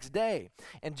again the next day.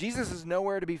 And Jesus is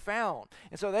nowhere to be found.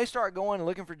 And so they start going and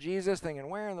looking for Jesus, thinking,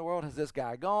 where in the world has this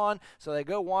guy gone? So they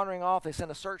go wandering off. They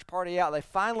send a search party out. They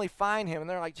finally find him, and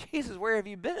they're like, Jesus, where have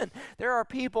you been? There are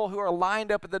people who are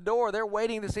lined up at the door. They're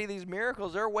waiting to see these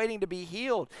miracles. They're waiting to be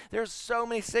healed. There's so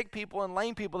many sick people and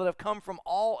lame people that have come from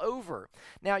all over.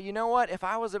 Now, you know what? If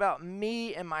I was about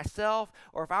me and myself,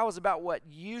 or if I was about what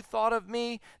you thought of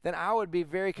me, then I would be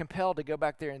very compelled to go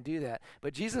back there and do that.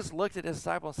 But Jesus looked at his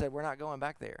disciples and said, we're not going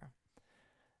back there.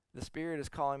 The Spirit is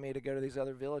calling me to go to these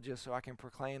other villages so I can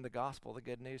proclaim the gospel, the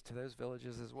good news to those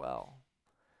villages as well.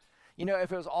 You know,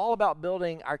 if it was all about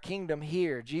building our kingdom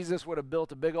here, Jesus would have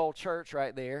built a big old church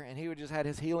right there, and he would just had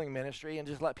his healing ministry and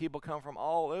just let people come from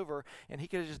all over, and he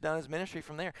could have just done his ministry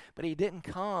from there. But he didn't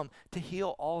come to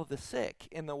heal all of the sick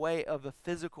in the way of a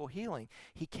physical healing.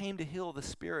 He came to heal the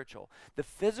spiritual. The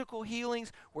physical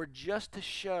healings were just to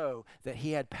show that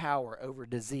he had power over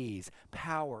disease,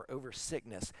 power over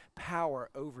sickness, power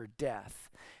over death.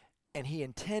 And he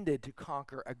intended to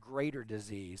conquer a greater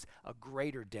disease, a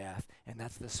greater death, and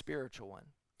that's the spiritual one.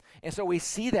 And so we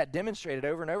see that demonstrated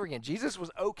over and over again. Jesus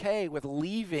was okay with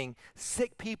leaving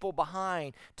sick people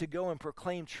behind to go and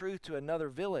proclaim truth to another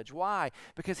village. Why?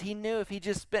 Because he knew if he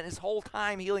just spent his whole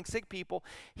time healing sick people,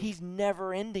 he's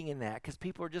never ending in that because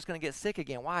people are just going to get sick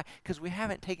again. Why? Because we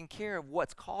haven't taken care of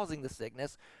what's causing the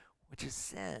sickness, which is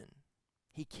sin.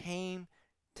 He came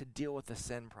to deal with the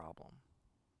sin problem.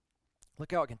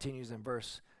 Look how it continues in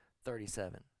verse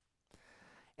 37.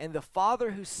 And the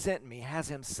Father who sent me has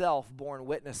himself borne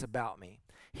witness about me.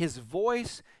 His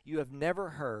voice you have never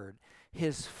heard,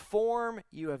 his form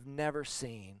you have never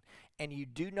seen, and you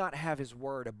do not have his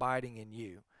word abiding in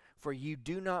you, for you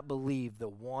do not believe the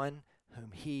one whom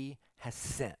he has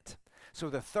sent. So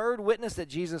the third witness that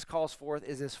Jesus calls forth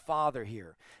is his Father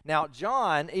here. Now,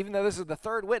 John, even though this is the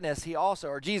third witness, he also,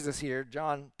 or Jesus here,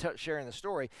 John sharing the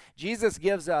story, Jesus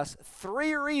gives us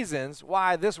 3 reasons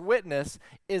why this witness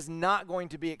is not going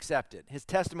to be accepted. His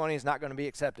testimony is not going to be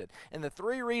accepted. And the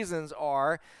 3 reasons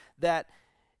are that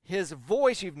his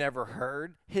voice you've never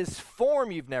heard, his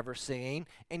form you've never seen,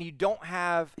 and you don't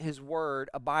have his word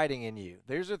abiding in you.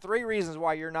 Those are 3 reasons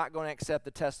why you're not going to accept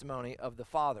the testimony of the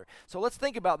Father. So let's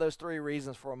think about those 3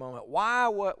 reasons for a moment.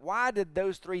 Why did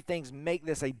those 3 things make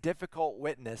this a difficult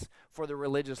witness for the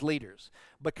religious leaders?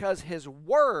 Because his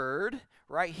word,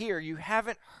 right here, you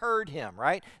haven't heard him,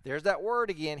 right? There's that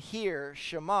word again here,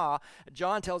 Shema.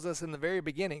 John tells us in the very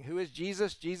beginning, who is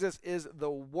Jesus? Jesus is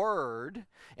the Word.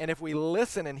 And if we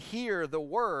listen and hear the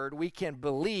Word, we can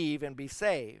believe and be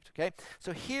saved, okay?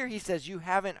 So here he says, you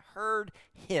haven't heard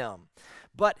him.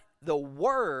 But the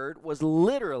Word was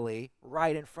literally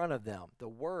right in front of them. The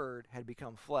Word had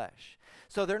become flesh.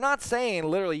 So they're not saying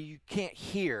literally you can't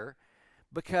hear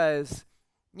because,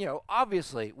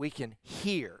 obviously we can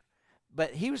hear.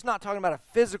 But he was not talking about a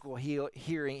physical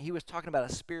hearing. He was talking about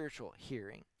a spiritual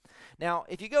hearing. Now,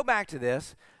 if you go back to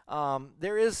this,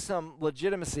 there is some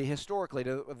legitimacy historically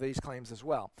to these claims as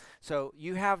well. So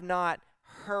you have not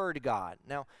heard God.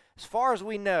 Now, as far as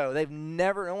we know,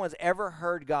 no one's ever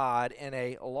heard God in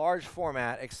a large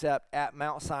format except at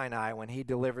Mount Sinai when he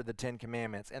delivered the 10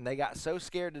 Commandments. And they got so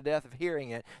scared to death of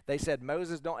hearing it, they said,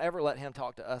 Moses, don't ever let him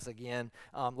talk to us again.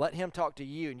 Let him talk to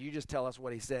you, and you just tell us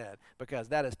what he said, because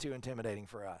that is too intimidating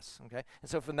for us. Okay?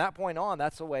 And so from that point on,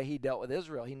 that's the way he dealt with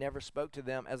Israel. He never spoke to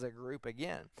them as a group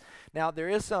again. Now, there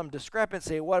is some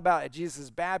discrepancy. What about at Jesus'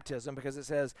 baptism? Because it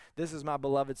says, this is my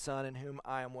beloved Son in whom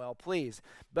I am well pleased.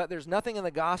 But there's nothing in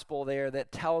the gospel there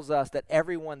that tells us that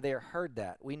everyone there heard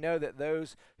that. We know that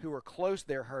those who were close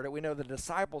there heard it. We know the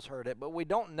disciples heard it, but we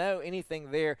don't know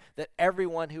anything there that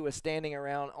everyone who was standing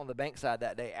around on the bankside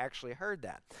that day actually heard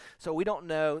that. So we don't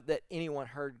know that anyone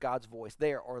heard God's voice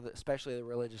there, or especially the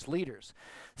religious leaders.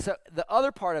 So the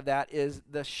other part of that is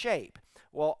the shape.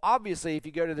 Well, obviously, if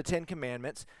you go to the 10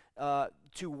 Commandments,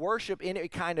 to worship any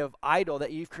kind of idol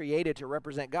that you've created to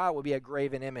represent God will be a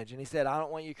graven image. And he said, I don't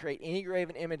want you to create any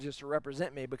graven images to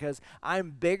represent me, because I'm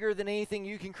bigger than anything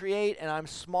you can create, and I'm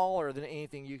smaller than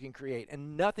anything you can create.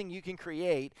 And nothing you can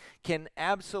create can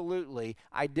absolutely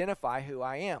identify who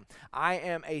I am. I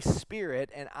am a spirit,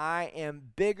 and I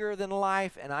am bigger than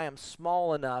life, and I am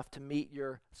small enough to meet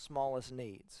your smallest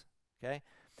needs. Okay?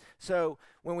 So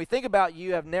when we think about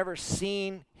you have never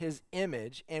seen his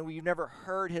image and we've never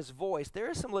heard his voice, there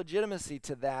is some legitimacy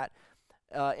to that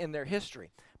in their history.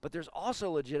 But there's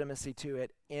also legitimacy to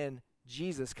it in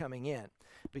Jesus coming in,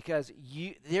 because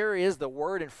there is the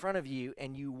word in front of you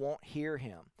and you won't hear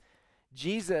him.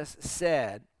 Jesus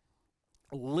said,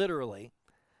 literally,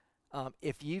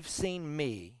 If you've seen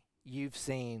me, you've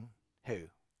seen who?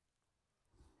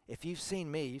 If you've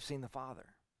seen me, you've seen the Father.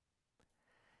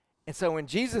 And so when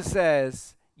Jesus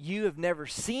says, you have never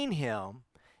seen him,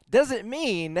 doesn't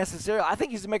mean necessarily, I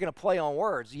think he's making a play on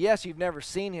words. Yes, you've never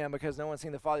seen him because no one's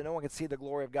seen the Father. No one can see the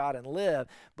glory of God and live.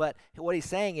 But what he's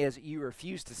saying is you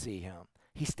refuse to see him.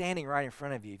 He's standing right in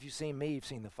front of you. If you've seen me, you've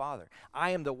seen the Father.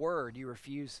 I am the Word. You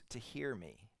refuse to hear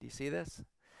me. Do you see this?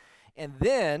 And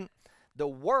then the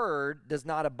Word does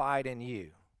not abide in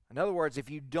you. In other words, if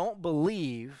you don't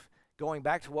believe, going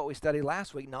back to what we studied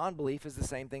last week, non-belief is the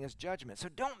same thing as judgment. So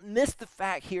don't miss the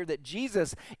fact here that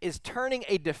Jesus is turning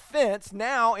a defense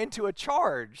now into a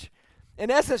charge. In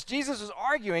essence, Jesus is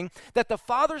arguing that the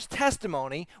Father's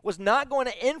testimony was not going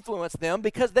to influence them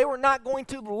because they were not going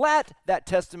to let that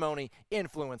testimony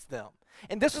influence them.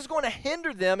 And this is going to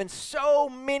hinder them in so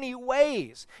many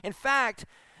ways. In fact,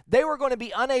 they were going to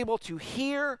be unable to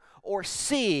hear or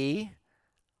see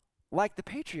like the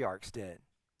patriarchs did.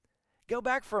 Go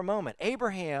back for a moment.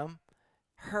 Abraham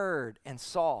heard and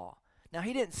saw. Now,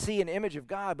 he didn't see an image of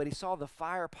God, but he saw the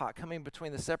fire pot coming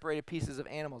between the separated pieces of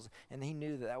animals, and he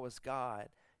knew that that was God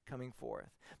coming forth.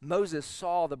 Moses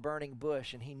saw the burning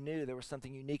bush, and he knew there was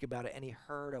something unique about it, and he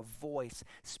heard a voice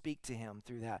speak to him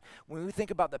through that. When we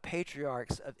think about the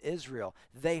patriarchs of Israel,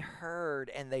 they heard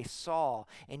and they saw,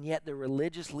 and yet the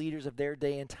religious leaders of their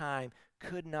day and time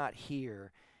could not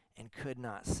hear and could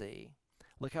not see.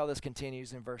 Look how this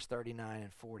continues in verse 39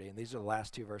 and 40, and these are the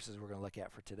last two verses we're going to look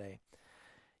at for today.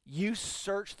 You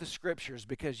search the scriptures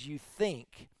because you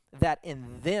think that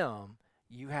in them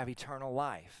you have eternal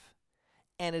life,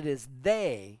 and it is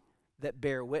they that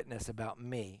bear witness about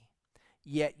me.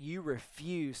 Yet you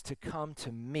refuse to come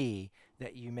to me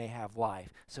that you may have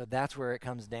life. So that's where it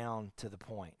comes down to the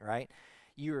point, right?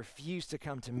 You refuse to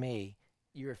come to me.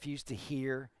 You refuse to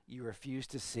hear. You refuse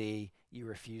to see. You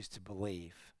refuse to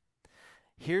believe.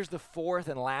 Here's the fourth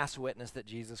and last witness that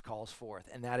Jesus calls forth,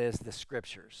 and that is the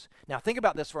Scriptures. Now, think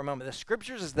about this for a moment. The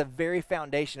Scriptures is the very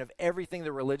foundation of everything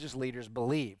the religious leaders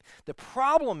believe. The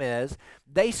problem is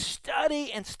they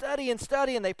study and study and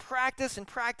study, and they practice and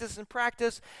practice and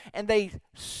practice, and they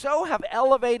so have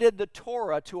elevated the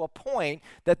Torah to a point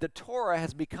that the Torah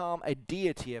has become a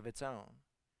deity of its own.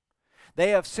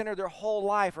 They have centered their whole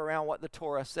life around what the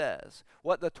Torah says,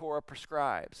 what the Torah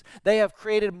prescribes. They have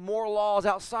created more laws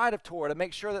outside of Torah to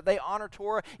make sure that they honor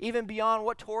Torah even beyond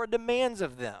what Torah demands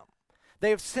of them. They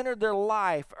have centered their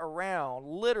life around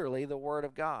literally the Word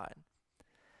of God.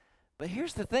 But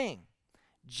here's the thing.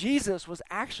 Jesus was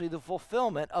actually the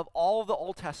fulfillment of all of the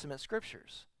Old Testament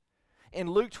scriptures. In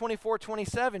Luke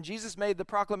 24:27, Jesus made the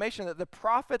proclamation that the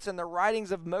prophets and the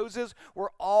writings of Moses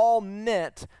were all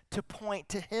meant to point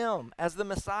to him as the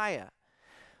Messiah.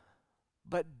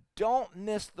 But don't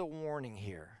miss the warning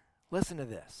here. Listen to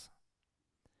this.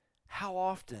 How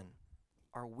often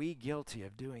are we guilty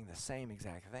of doing the same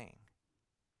exact thing?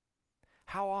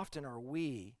 How often are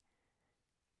we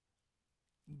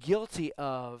guilty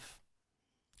of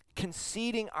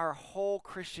conceding our whole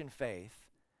Christian faith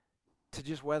to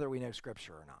just whether we know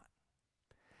Scripture or not?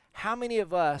 How many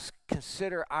of us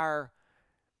consider our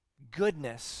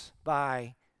goodness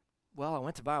by, well, I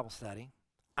went to Bible study,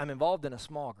 I'm involved in a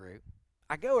small group,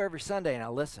 I go every Sunday and I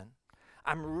listen,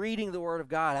 I'm reading the Word of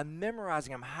God, I'm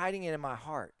memorizing, I'm hiding it in my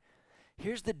heart.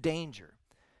 Here's the danger.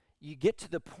 You get to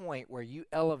the point where you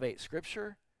elevate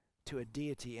Scripture to a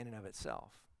deity in and of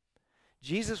itself.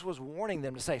 Jesus was warning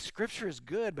them to say, Scripture is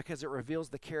good because it reveals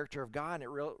the character of God and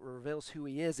it reveals who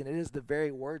he is, and it is the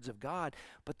very words of God.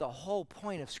 But the whole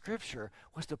point of Scripture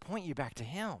was to point you back to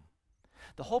him.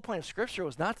 The whole point of Scripture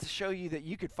was not to show you that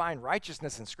you could find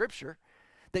righteousness in Scripture,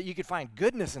 that you could find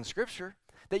goodness in Scripture,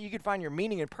 that you could find your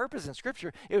meaning and purpose in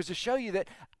Scripture. It was to show you that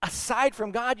aside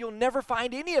from God, you'll never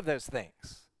find any of those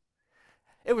things.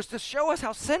 It was to show us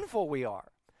how sinful we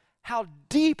are, how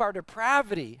deep our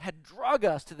depravity had drug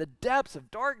us to the depths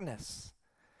of darkness,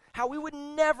 how we would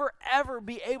never, ever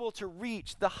be able to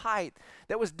reach the height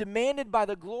that was demanded by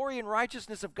the glory and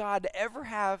righteousness of God to ever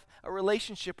have a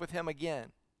relationship with him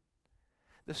again.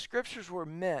 The Scriptures were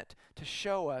meant to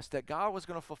show us that God was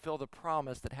going to fulfill the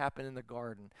promise that happened in the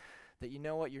garden, that you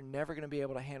know what, you're never going to be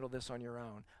able to handle this on your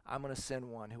own. I'm going to send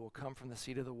one who will come from the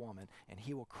seed of the woman, and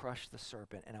he will crush the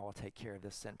serpent, and I will take care of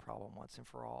this sin problem once and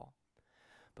for all.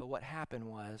 But what happened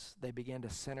was they began to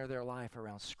center their life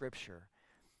around Scripture,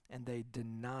 and they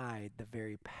denied the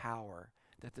very power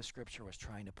that the Scripture was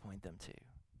trying to point them to.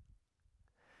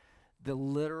 The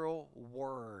literal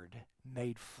Word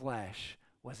made flesh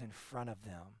was in front of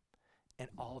them, and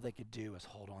all they could do was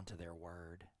hold on to their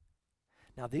word.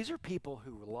 Now, these are people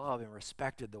who love and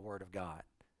respected the Word of God.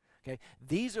 Okay,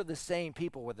 these are the same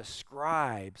people where the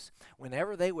scribes,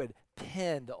 whenever they would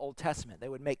pen the Old Testament, they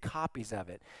would make copies of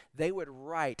it. They would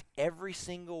write every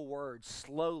single word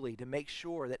slowly to make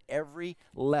sure that every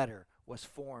letter was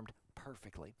formed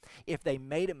perfectly. If they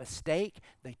made a mistake,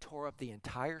 they tore up the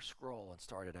entire scroll and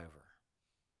started over.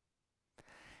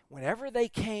 Whenever they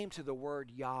came to the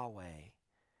word Yahweh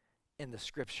in the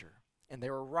scripture, and they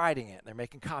were writing it, they're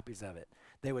making copies of it,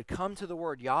 they would come to the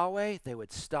word Yahweh, they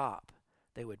would stop.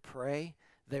 They would pray,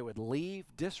 they would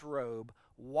leave, disrobe,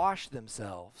 wash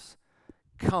themselves,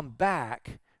 come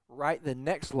back, write the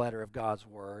next letter of God's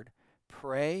word,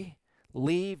 pray,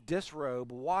 leave,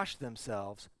 disrobe, wash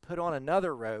themselves, put on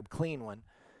another robe, clean one,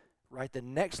 write the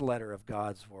next letter of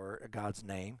God's word, God's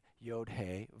name, Yod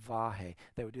He, Vah He.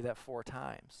 They would do that 4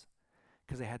 times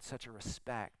because they had such a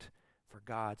respect for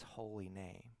God's holy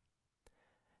name.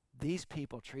 These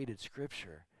people treated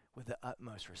Scripture with the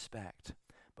utmost respect.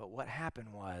 But what happened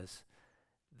was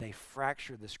they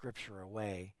fractured the Scripture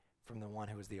away from the one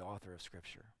who was the author of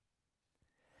Scripture.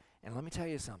 And let me tell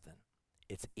you something.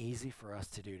 It's easy for us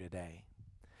to do today.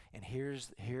 And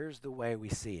here's the way we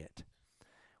see it.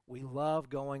 We love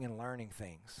going and learning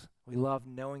things. We love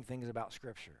knowing things about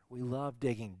Scripture. We love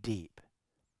digging deep.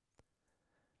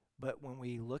 But when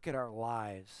we look at our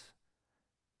lives,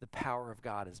 the power of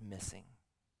God is missing.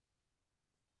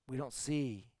 We don't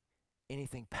see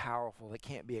anything powerful that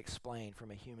can't be explained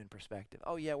from a human perspective.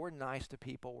 Oh yeah, we're nice to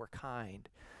people, we're kind,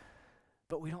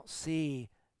 but we don't see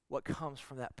what comes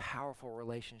from that powerful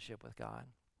relationship with God.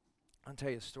 I'll tell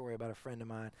you a story about a friend of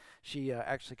mine. She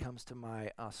actually comes to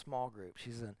my small group.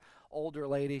 She's an older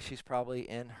lady. She's probably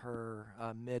in her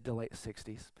mid to late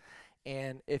 60s.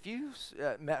 And if you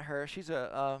met her, she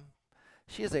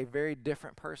is a very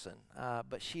different person,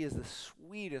 but she is the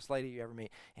sweetest lady you ever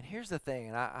meet. And here's the thing,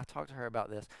 and I talked to her about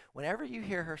this. Whenever you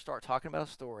hear her start talking about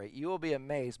a story, you will be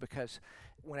amazed because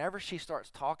whenever she starts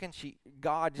talking,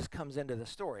 God just comes into the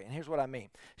story. And here's what I mean.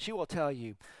 She will tell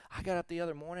you, I got up the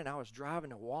other morning, I was driving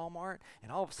to Walmart,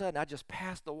 and all of a sudden I just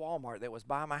passed the Walmart that was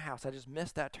by my house. I just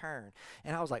missed that turn.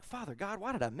 And I was like, Father God,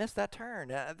 why did I miss that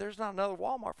turn? There's not another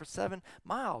Walmart for 7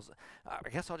 miles. I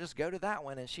guess I'll just go to that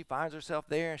one. And she finds herself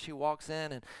there, and she walks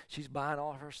in, and she's buying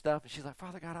all of her stuff. And she's like,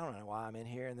 Father God, I don't know why I'm in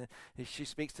here. And then she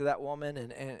speaks to that woman,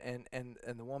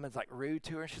 and the woman's like rude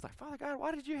to her. And she's like, Father God,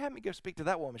 why did you have me go speak to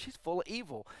that woman? She's full of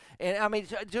evil. And I mean,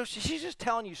 she's just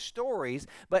telling you stories,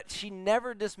 but she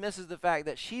never dismisses the fact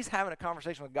that she's having a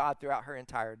conversation with God throughout her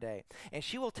entire day. And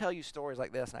she will tell you stories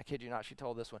like this, and I kid you not, she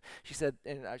told this one. She said,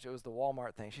 and it was the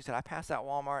Walmart thing. She said, I passed that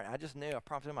Walmart, and I just knew, I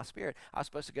prompted in my spirit, I was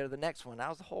supposed to go to the next one. And I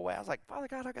was the whole way, I was like, Father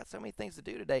God, I got so many things to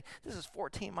do today. This is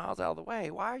 14 miles out of the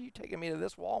way. Why are you taking me to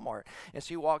this Walmart? And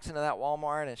she walks into that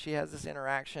Walmart, and she has this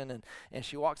interaction, and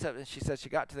she walks up, and she said she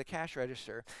got to the cash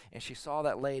register, and she saw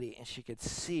that lady, and she could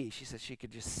see, she said she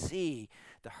could just see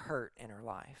the hurt in her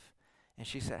life. And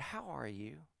she said, how are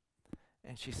you?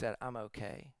 And she said, I'm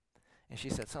okay. And she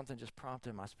said, something just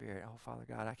prompted my spirit. Oh, Father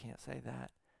God, I can't say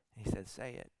that. And he said,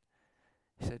 say it.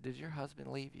 He said, did your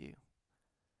husband leave you?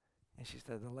 And she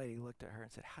said, the lady looked at her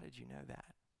and said, how did you know that?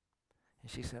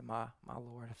 And she said, my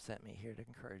Lord have sent me here to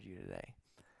encourage you today.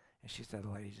 And she said, the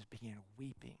lady just began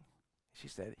weeping. She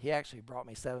said, he actually brought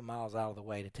me 7 miles out of the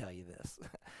way to tell you this.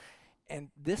 And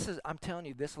this is, I'm telling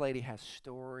you, this lady has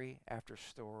story after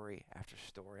story after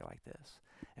story like this.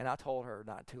 And I told her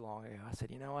not too long ago, I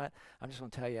said, you know what? I'm just going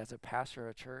to tell you, as a pastor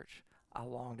of a church, I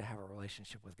long to have a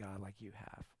relationship with God like you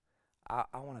have.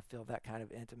 I want to feel that kind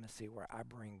of intimacy where I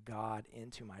bring God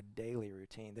into my daily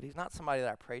routine, that he's not somebody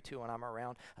that I pray to when I'm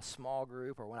around a small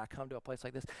group or when I come to a place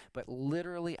like this, but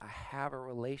literally I have a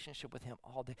relationship with him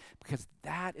all day, because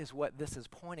that is what this is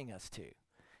pointing us to.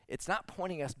 It's not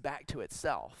pointing us back to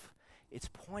itself. It's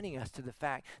pointing us to the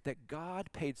fact that God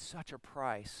paid such a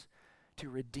price to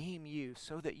redeem you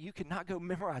so that you could not go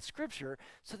memorize Scripture,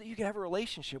 so that you could have a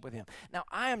relationship with him. Now,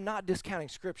 I am not discounting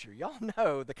Scripture. Y'all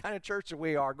know the kind of church that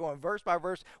we are, going verse by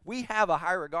verse. We have a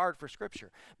high regard for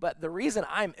Scripture. But the reason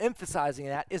I'm emphasizing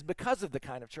that is because of the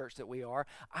kind of church that we are.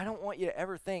 I don't want you to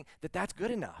ever think that that's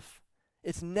good enough.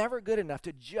 It's never good enough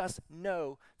to just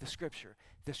know the Scripture.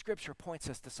 The Scripture points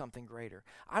us to something greater.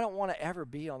 I don't want to ever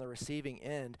be on the receiving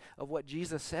end of what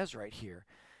Jesus says right here.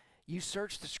 You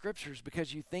search the Scriptures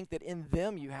because you think that in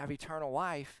them you have eternal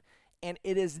life, and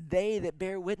it is they that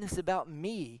bear witness about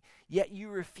me, yet you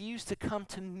refuse to come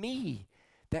to me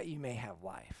that you may have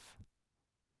life.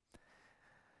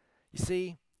 You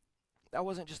see, that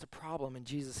wasn't just a problem in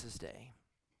Jesus' day.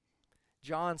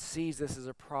 John sees this as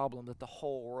a problem that the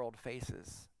whole world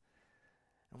faces.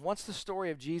 And once the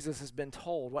story of Jesus has been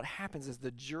told, what happens is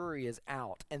the jury is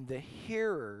out, and the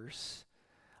hearers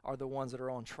are the ones that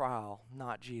are on trial,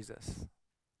 not Jesus.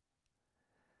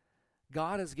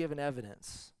 God has given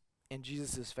evidence in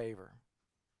Jesus' favor.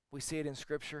 We see it in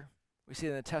Scripture. We see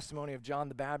it in the testimony of John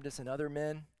the Baptist and other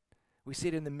men. We see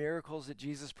it in the miracles that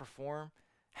Jesus performed.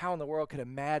 How in the world could a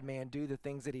madman do the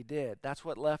things that he did? That's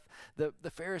what left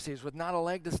the Pharisees with not a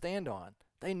leg to stand on.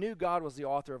 They knew God was the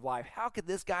author of life. How could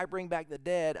this guy bring back the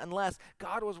dead unless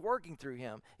God was working through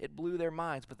him? It blew their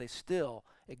minds, but they still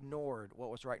ignored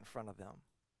what was right in front of them.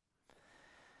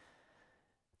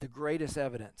 The greatest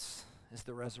evidence is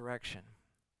the resurrection.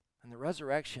 And the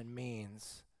resurrection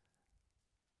means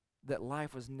that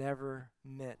life was never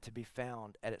meant to be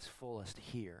found at its fullest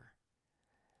here.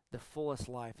 The fullest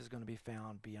life is going to be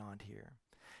found beyond here.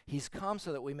 He's come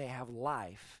so that we may have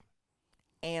life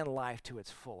and life to its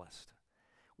fullest.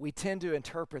 We tend to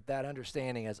interpret that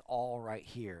understanding as all right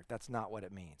here. That's not what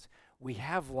it means. We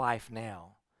have life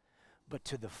now, but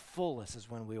to the fullest is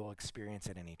when we will experience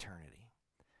it in eternity.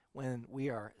 When we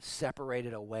are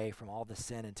separated away from all the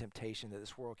sin and temptation that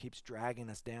this world keeps dragging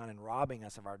us down and robbing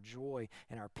us of our joy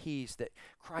and our peace, that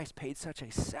Christ paid such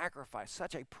a sacrifice,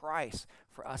 such a price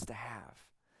for us to have.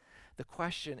 The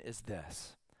question is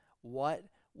this: what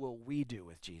will we do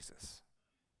with Jesus?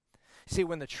 See,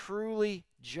 when the truly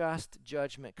just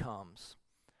judgment comes,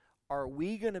 are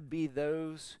we going to be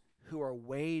those who are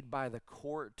weighed by the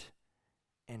court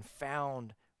and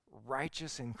found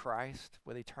righteous in Christ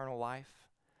with eternal life?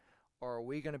 Or are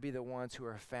we going to be the ones who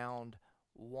are found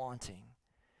wanting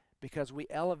because we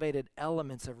elevated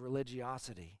elements of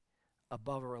religiosity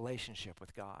above a relationship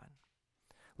with God?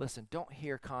 Listen, don't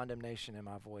hear condemnation in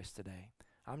my voice today.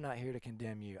 I'm not here to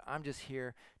condemn you. I'm just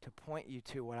here to point you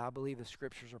to what I believe the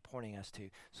Scriptures are pointing us to,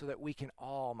 so that we can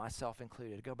all, myself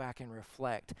included, go back and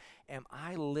reflect. Am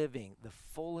I living the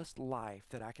fullest life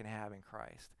that I can have in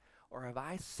Christ? Or have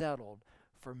I settled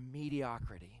for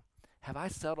mediocrity? Have I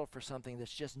settled for something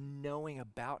that's just knowing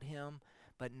about Him,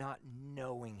 but not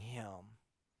knowing Him?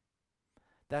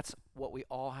 That's what we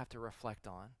all have to reflect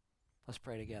on. Let's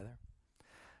pray together.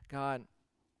 God,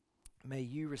 may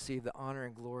you receive the honor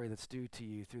and glory that's due to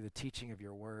you through the teaching of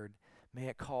your word. May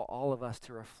it call all of us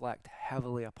to reflect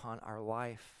heavily upon our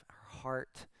life, our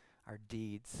heart, our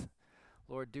deeds.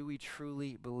 Lord, do we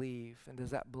truly believe, and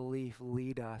does that belief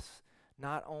lead us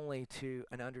not only to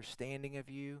an understanding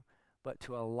of you, but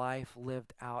to a life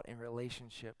lived out in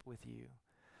relationship with you?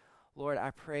 Lord,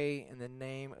 I pray in the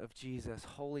name of Jesus,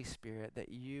 Holy Spirit, that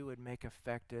you would make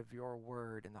effective your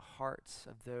word in the hearts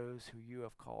of those who you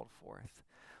have called forth.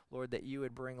 Lord, that you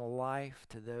would bring life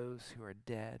to those who are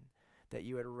dead, that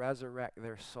you would resurrect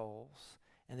their souls,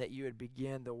 and that you would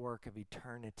begin the work of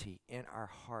eternity in our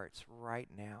hearts right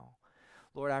now.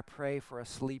 Lord, I pray for a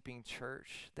sleeping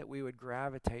church, that we would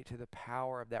gravitate to the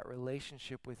power of that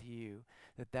relationship with you,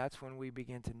 that that's when we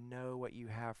begin to know what you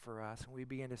have for us, and we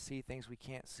begin to see things we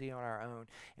can't see on our own,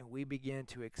 and we begin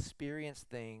to experience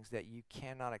things that you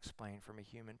cannot explain from a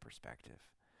human perspective.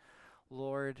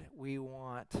 Lord, we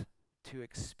want to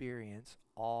experience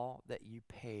all that you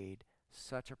paid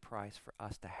such a price for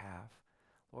us to have.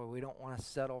 Lord, we don't want to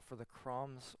settle for the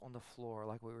crumbs on the floor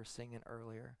like we were singing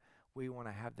earlier. We want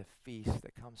to have the feast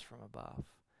that comes from above.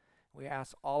 We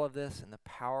ask all of this in the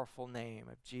powerful name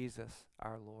of Jesus,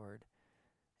 our Lord.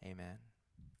 Amen.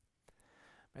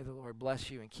 May the Lord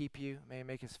bless you and keep you. May he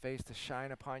make his face to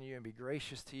shine upon you and be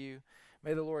gracious to you.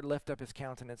 May the Lord lift up his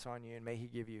countenance on you, and may he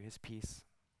give you his peace.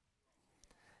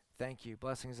 Thank you.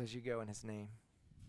 Blessings as you go in his name.